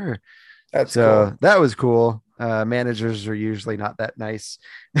 sure." That's so cool. That was cool. Managers are usually not that nice,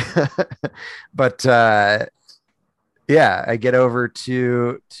 but yeah, I get over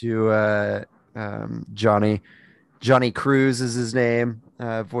to Johnny Cruz is his name,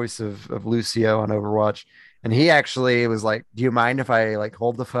 voice of Lucio on Overwatch. And he actually was like, "Do you mind if I like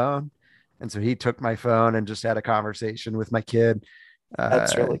hold the phone?" And so he took my phone and just had a conversation with my kid.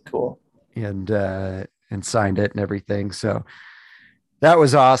 That's really cool. And signed it and everything. So that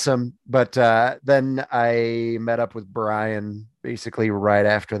was awesome. But then I met up with Brian basically right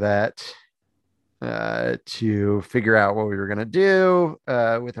after that to figure out what we were going to do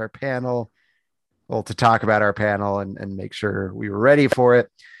with our panel. Well, to talk about our panel and make sure we were ready for it.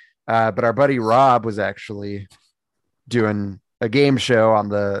 But our buddy Rob was actually doing a game show on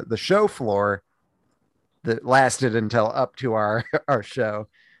the show floor that lasted until up to our show.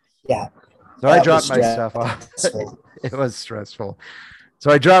 Yeah. So I dropped my stuff off. It was stressful. So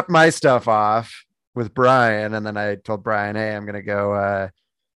I dropped my stuff off with Brian, and then I told Brian, "Hey, I'm gonna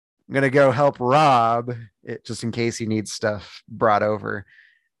go help Rob, just in case he needs stuff brought over."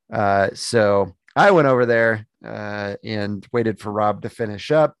 So I went over there and waited for Rob to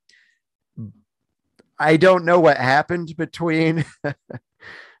finish up. I don't know what happened between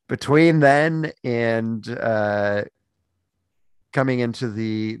then and coming into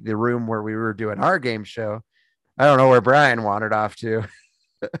the room where we were doing our game show. I don't know where Brian wandered off to.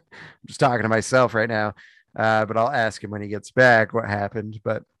 I'm just talking to myself right now, but I'll ask him when he gets back what happened.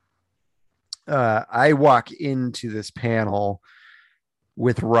 But I walk into this panel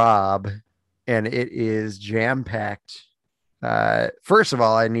with Rob, and it is jam-packed. First of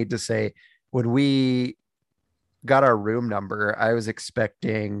all, I need to say, when we got our room number, I was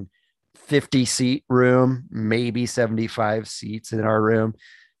expecting 50 seat room, maybe 75 seats in our room.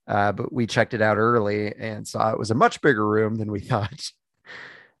 But we checked it out early and saw it was a much bigger room than we thought.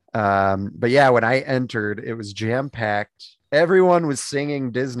 But yeah, when I entered, it was jam-packed. Everyone was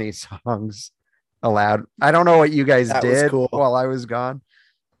singing Disney songs aloud. I don't know what you guys did while I was gone.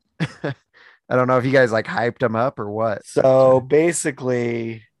 I don't know if you guys like hyped them up or what. So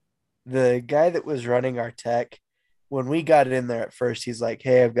basically, the guy that was running our tech, when we got in there at first, he's like,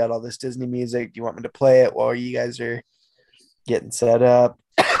 "Hey, I've got all this Disney music. Do you want me to play it while you guys are getting set up?"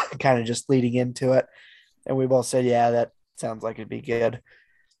 Kind of just leading into it. And we both said, "Yeah, that sounds like it'd be good."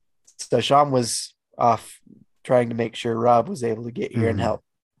 So Sean was off trying to make sure Rob was able to get here and help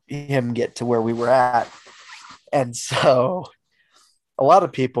him get to where we were at. And so a lot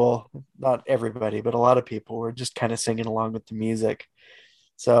of people, not everybody, but a lot of people were just kind of singing along with the music.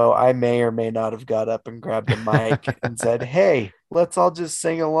 So I may or may not have got up and grabbed a mic and said, "Hey, let's all just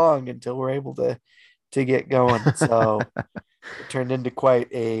sing along until we're able to get going." So it turned into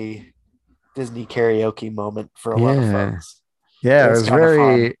quite a Disney karaoke moment for a lot of folks. Yeah, it was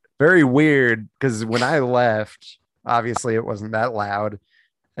very, very weird because when I left, obviously it wasn't that loud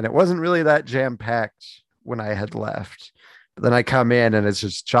and it wasn't really that jam-packed when I had left. But then I come in and it's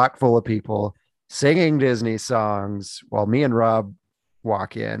just chock full of people singing Disney songs while me and Rob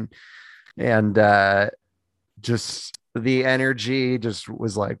walk in, and just the energy just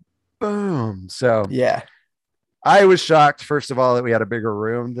was like boom. So yeah, I was shocked, first of all, that we had a bigger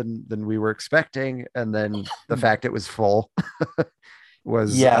room than we were expecting, and then the fact it was full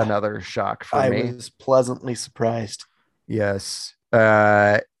was another shock for me. I was pleasantly surprised. Yes.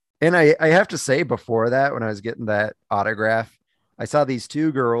 And I have to say, before that, when I was getting that autograph, I saw these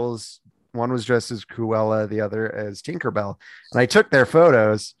two girls. One was dressed as Cruella, the other as Tinkerbell. And I took their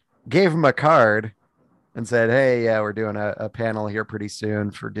photos, gave them a card, and said, "Hey, yeah, we're doing a panel here pretty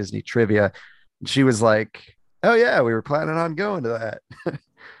soon for Disney trivia." And she was like, "Oh, yeah, we were planning on going to that."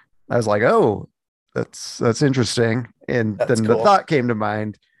 I was like, "Oh, that's interesting." And then the thought came to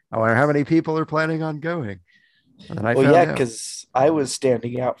mind, I wonder how many people are planning on going. And then because I was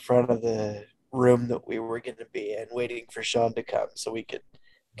standing out front of the room that we were going to be in, waiting for Sean to come so we could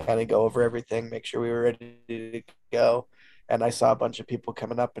kind of go over everything, make sure we were ready to go. And I saw a bunch of people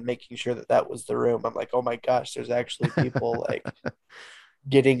coming up and making sure that was the room. I'm like, oh my gosh, there's actually people like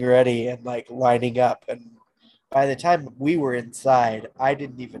getting ready and like lining up. And by the time we were inside, I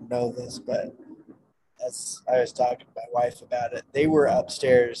didn't even know this, but as I was talking to my wife about it, they were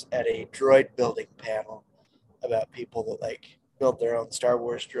upstairs at a droid building panel about people that like built their own Star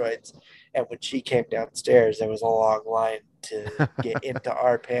Wars droids. And when she came downstairs, there was a long line to get into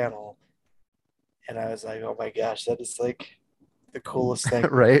our panel. And I was like, oh my gosh, that is like the coolest thing.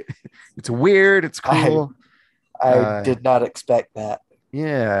 Right. It's weird. It's cool. I did not expect that.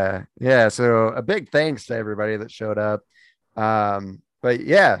 Yeah. Yeah. So a big thanks to everybody that showed up. But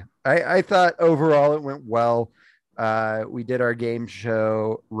yeah, I thought overall it went well. We did our game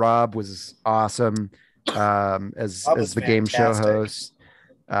show. Rob was awesome as the game show host.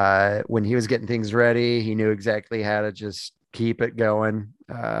 When he was getting things ready, he knew exactly how to just keep it going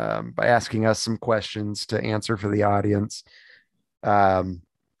by asking us some questions to answer for the audience. But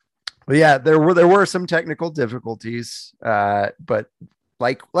yeah, there were some technical difficulties, but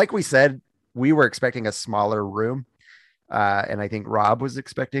like we said, we were expecting a smaller room. And I think Rob was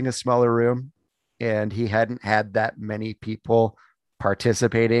expecting a smaller room, and he hadn't had that many people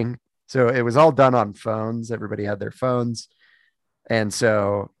participating. So it was all done on phones. Everybody had their phones. And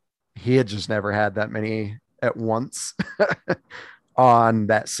so he had just never had that many at once on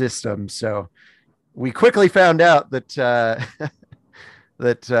that system. So we quickly found out that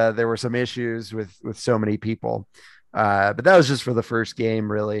there were some issues with so many people. But that was just for the first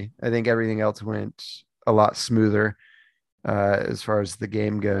game, really. I think everything else went a lot smoother as far as the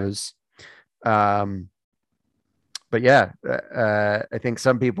game goes. But yeah, I think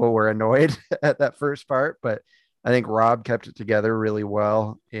some people were annoyed at that first part, but I think Rob kept it together really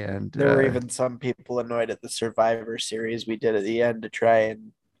well. And there were even some people annoyed at the Survivor series we did at the end to try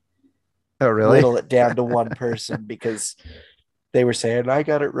and whittle it down to one person because they were saying, I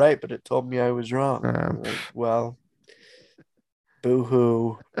got it right, but it told me I was wrong. Like, well,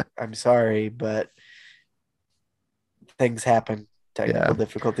 boo-hoo. I'm sorry, but things happen. Technical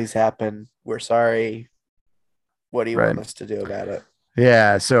difficulties happen. We're sorry. What do you want us to do about it?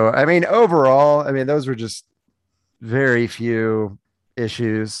 Yeah. So, I mean, overall, those were just very few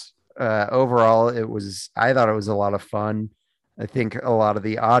issues. Overall, I thought it was a lot of fun. I think a lot of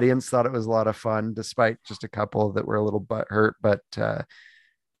the audience thought it was a lot of fun, despite just a couple that were a little butthurt. But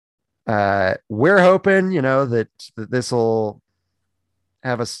we're hoping, that this will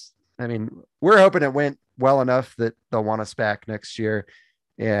have us. We're hoping it went well enough that they'll want us back next year.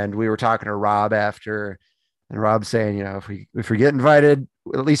 And we were talking to Rob after, and Rob saying, if we get invited,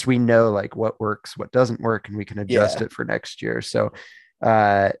 at least we know like what works, what doesn't work, and we can adjust it for next year. So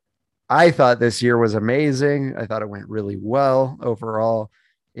I thought this year was amazing. I thought it went really well overall,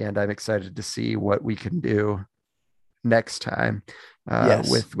 and I'm excited to see what we can do next time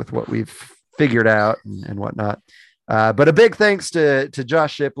with what we've figured out and whatnot. But a big thanks to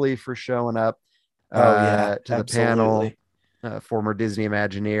Josh Shipley for showing up to the panel, former Disney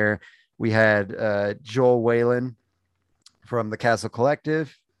Imagineer. We had Joel Whalen from the Castle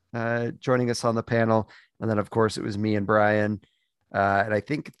Collective joining us on the panel. And then, of course, it was me and Brian. And I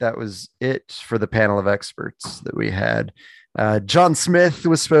think that was it for the panel of experts that we had. John Smith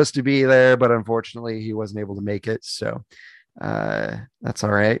was supposed to be there, but unfortunately he wasn't able to make it. So that's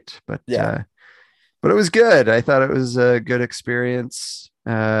all right. But it was good. I thought it was a good experience.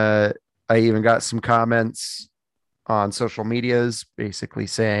 I even got some comments on social medias basically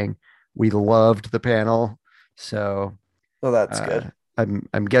saying we loved the panel. So that's good.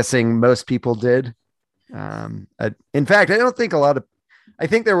 I'm guessing most people did. In fact, I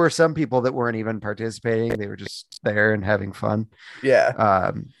think there were some people that weren't even participating. They were just there and having fun.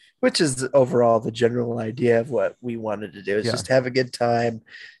 Yeah. Which is overall the general idea of what we wanted to do is just have a good time,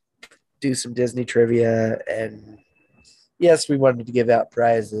 do some Disney trivia. And yes, we wanted to give out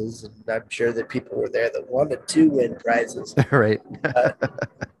prizes, and I'm sure that people were there that wanted to win prizes. Right.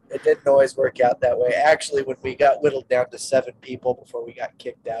 It didn't always work out that way. Actually, when we got whittled down to 7 people before we got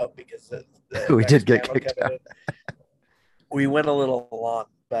kicked out because we did get kicked out. We went a little long,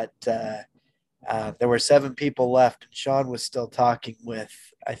 but there were 7 people left, and Sean was still talking with.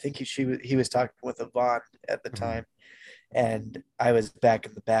 I think he was talking with Yvonne at the time, and I was back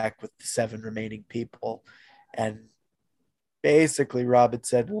in the back with the 7 remaining people, and basically Rob had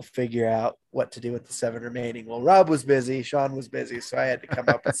said we'll figure out what to do with the 7 remaining. Well, Rob was busy, Sean was busy, so I had to come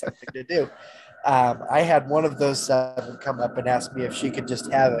up with something to do. I had one of those 7 come up and ask me if she could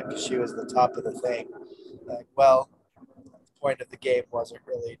just have it because she was the top of the thing. Like, well, the point of the game wasn't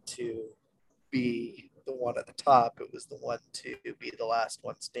really to be the one at the top; it was the one to be the last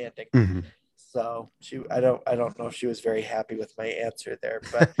one standing. Mm-hmm. So I don't know if she was very happy with my answer there,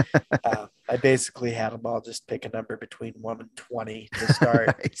 but I basically had them all just pick a number between 1 and 20 to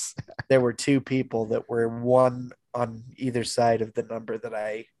start. Nice. There were 2 people that were 1 on either side of the number that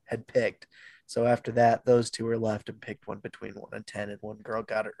I had picked. So after that, those 2 were left and picked one between 1 and 10, and one girl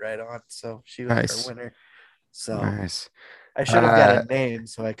got it right on. So she was our winner. So nice. I should have got a name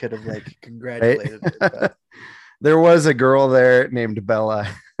so I could have congratulated her. But... There was a girl there named Bella.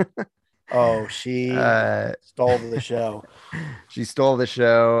 Oh, she stole the show. She stole the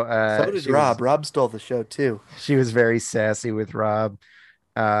show. So did Rob. Rob stole the show too. She was very sassy with Rob,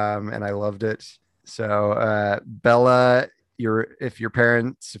 and I loved it. So, Bella, if you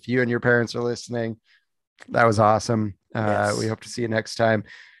and your parents are listening, that was awesome. Yes. We hope to see you next time.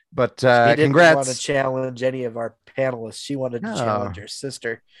 But she didn't congrats. Want to challenge any of our panelists. She wanted to challenge her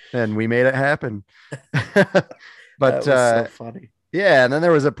sister, and we made it happen. But that was so funny. Yeah, and then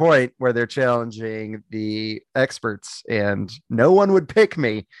there was a point where they're challenging the experts, and no one would pick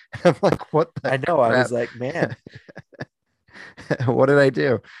me. I'm like, what the I know. crap? I was like, man, what did I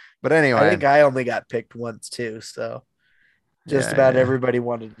do? But anyway, I think I only got picked once too. So just yeah, about yeah. everybody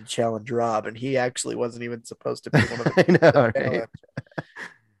wanted to challenge Rob, and he actually wasn't even supposed to be one of the I people know, to right? challenge.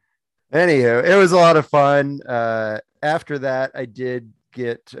 Anywho, it was a lot of fun. After that, I did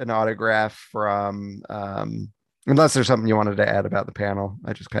get an autograph from, unless there's something you wanted to add about the panel.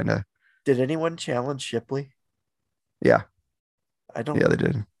 I just kind of, Did anyone challenge Shipley? yeah, I don't. yeah, they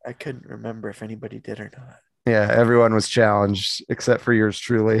did. I couldn't remember if anybody did or not. Yeah, everyone was challenged except for yours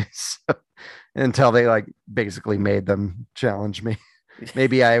truly. So, until they like basically made them challenge me.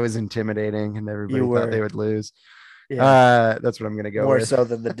 Maybe I was intimidating and everybody You thought were. they would lose. Yeah, That's what I'm gonna go more with. so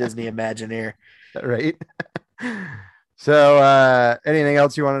than the Disney Imagineer. Right. So anything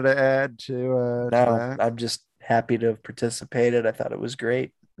else you wanted to add to No, that? I'm just happy to have participated. I thought it was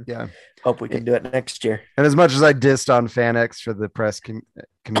great. Yeah. Hope we can do it next year. And as much as I dissed on FanX for the press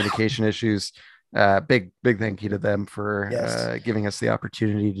communication issues, big thank you to them for Yes. giving us the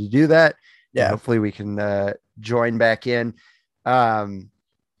opportunity to do that. Yeah. And hopefully we can join back in.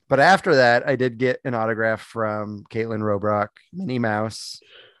 But after that, I did get an autograph from Caitlin Robrock, Minnie Mouse.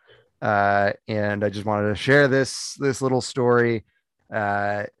 And I just wanted to share this little story,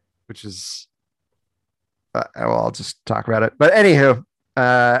 which is, well, I'll just talk about it. But anywho,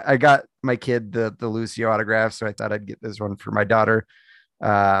 I got my kid the Lucy autograph, so I thought I'd get this one for my daughter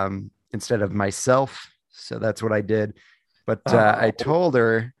instead of myself. So that's what I did. But I told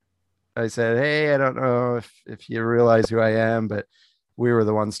her, I said, hey, I don't know if you realize who I am, but we were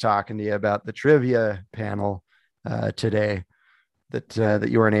the ones talking to you about the trivia panel today that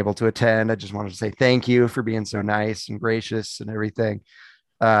you weren't able to attend. I just wanted to say thank you for being so nice and gracious and everything.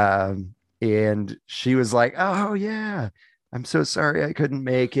 And she was like, oh yeah, I'm so sorry I couldn't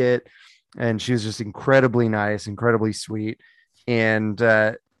make it. And she was just incredibly nice, incredibly sweet. And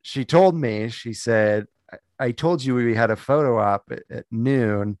she told me, she said, I told you we had a photo op at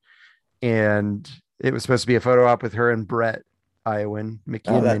noon, and it was supposed to be a photo op with her and Brett Iowan, Mickey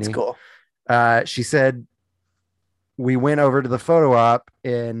Oh, and that's Minnie. cool. She said, we went over to the photo op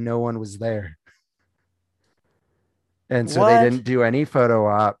and no one was there. And so they What? didn't do any photo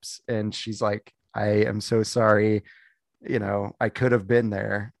ops. And she's like, I am so sorry. You know, I could have been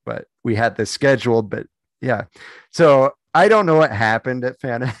there, but we had this scheduled. But yeah. So I don't know what happened at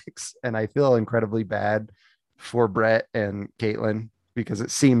FanX, and I feel incredibly bad for Brett and Caitlin because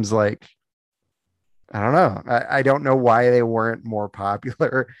it seems like, I don't know. I don't know why they weren't more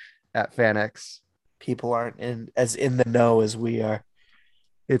popular at FanX. People aren't as in the know as we are.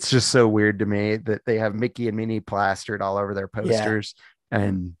 It's just so weird to me that they have Mickey and Minnie plastered all over their posters,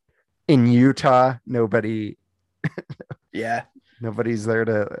 and in Utah, nobody's Yeah. there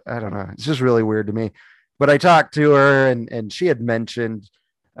to, I don't know. It's just really weird to me. But I talked to her and she had mentioned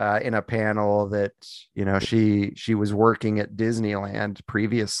in a panel that, you know, she was working at Disneyland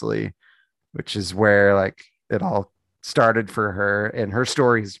previously, which is where like it all started for her. And her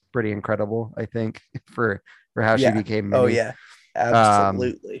story is pretty incredible, I think, for how she became Minnie. Oh yeah.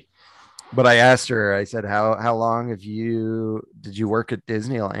 Absolutely. But I asked her, I said, how long did you work at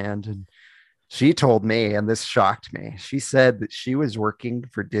Disneyland? And she told me, and this shocked me, she said that she was working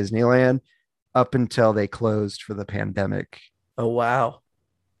for Disneyland up until they closed for the pandemic. Oh wow.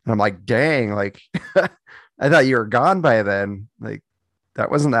 And I'm like, dang, like I thought you were gone by then. Like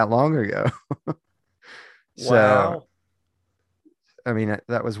that wasn't that long ago. So, Wow. I mean,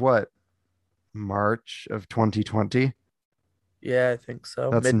 that was what, March of 2020. Yeah, I think so.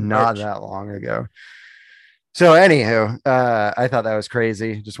 That's Mid-March. not that long ago. So anywho, I thought that was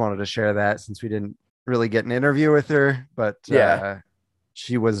crazy. Just wanted to share that since we didn't really get an interview with her, but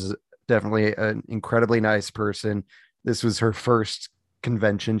she was definitely an incredibly nice person. This was her first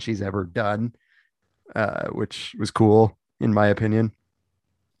convention she's ever done, which was cool in my opinion.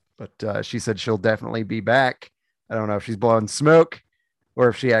 But she said she'll definitely be back. I don't know if she's blowing smoke or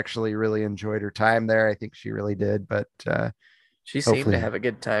if she actually really enjoyed her time there. I think she really did, but She seemed hopefully. to have a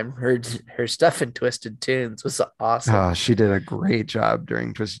good time. Her stuff in Twisted Tunes was awesome. Oh, she did a great job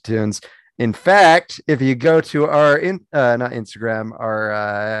during Twisted Tunes. In fact, if you go to our not Instagram,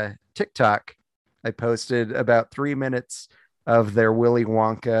 our TikTok, I posted about 3 minutes of their Willy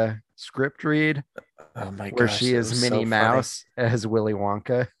Wonka script read, Oh my gosh. where she that is was so Minnie funny. Mouse as Willy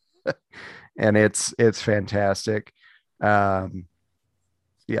Wonka, and it's fantastic.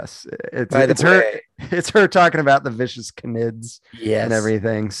 Yes, By the it's her. way, It's her talking about the vicious canids yes. and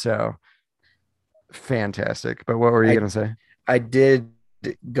everything. So fantastic. But what were you going to say? I did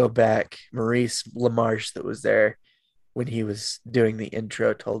go back. Maurice LaMarche, that was there when he was doing the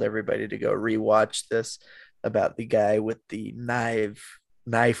intro, told everybody to go rewatch this about the guy with the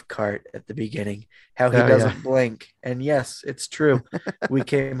knife cart at the beginning, how he Oh, doesn't yeah. blink. And yes, it's true. We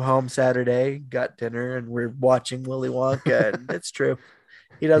came home Saturday, got dinner, and we're watching Willy Wonka, and it's true.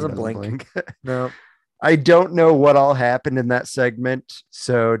 He He doesn't blink. No. I don't know what all happened in that segment,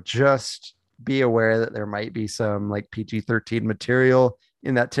 so just be aware that there might be some like PG-13 material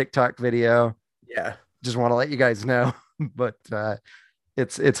in that TikTok video. Yeah. Just want to let you guys know, but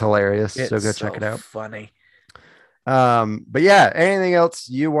it's hilarious. It's So go check it out. funny. But yeah, anything else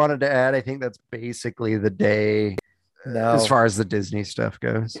you wanted to add? I think that's basically the day No. as far as the Disney stuff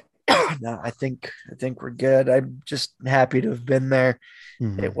goes. No, I think we're good. I'm just happy to have been there.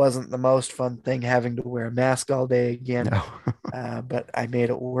 Mhm. It wasn't the most fun thing having to wear a mask all day again, No. but I made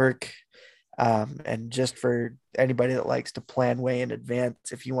it work. And just for anybody that likes to plan way in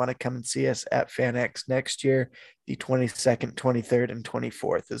advance, if you want to come and see us at FanX next year, the 22nd, 23rd, and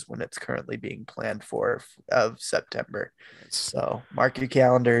 24th is when it's currently being planned for of September. So mark your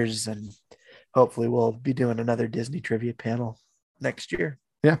calendars, and hopefully we'll be doing another Disney trivia panel next year.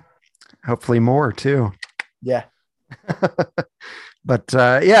 Hopefully more too. Yeah. But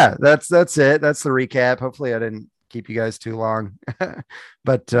yeah, that's it. That's the recap. Hopefully I didn't keep you guys too long.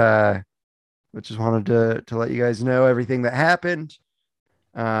 But just wanted to let you guys know everything that happened.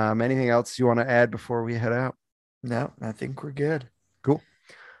 Anything else you want to add before we head out? No, I think we're good. Cool.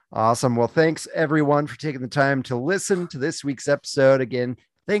 Awesome. Well, thanks everyone for taking the time to listen to this week's episode. Again,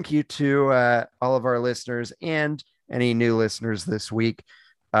 thank you to all of our listeners and any new listeners this week.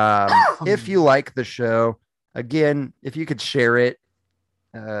 If you like the show, again, if you could share it,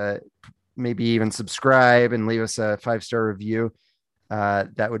 maybe even subscribe and leave us a 5-star review,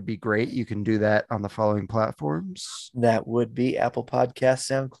 that would be great. You can do that on the following platforms. That would be Apple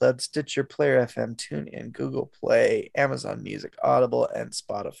Podcasts, SoundCloud, Stitcher, Player FM, TuneIn, Google Play, Amazon Music, Audible, and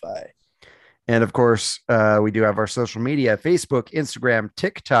Spotify. And of course, we do have our social media: Facebook, Instagram,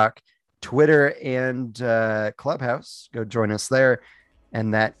 TikTok, Twitter, and Clubhouse. Go join us there.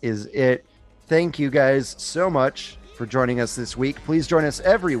 And that is it. Thank you guys so much for joining us this week. Please join us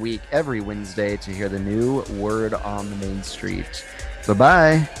every week, every Wednesday, to hear the new word on the main street.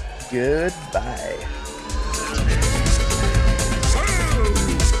 Bye-bye. Goodbye.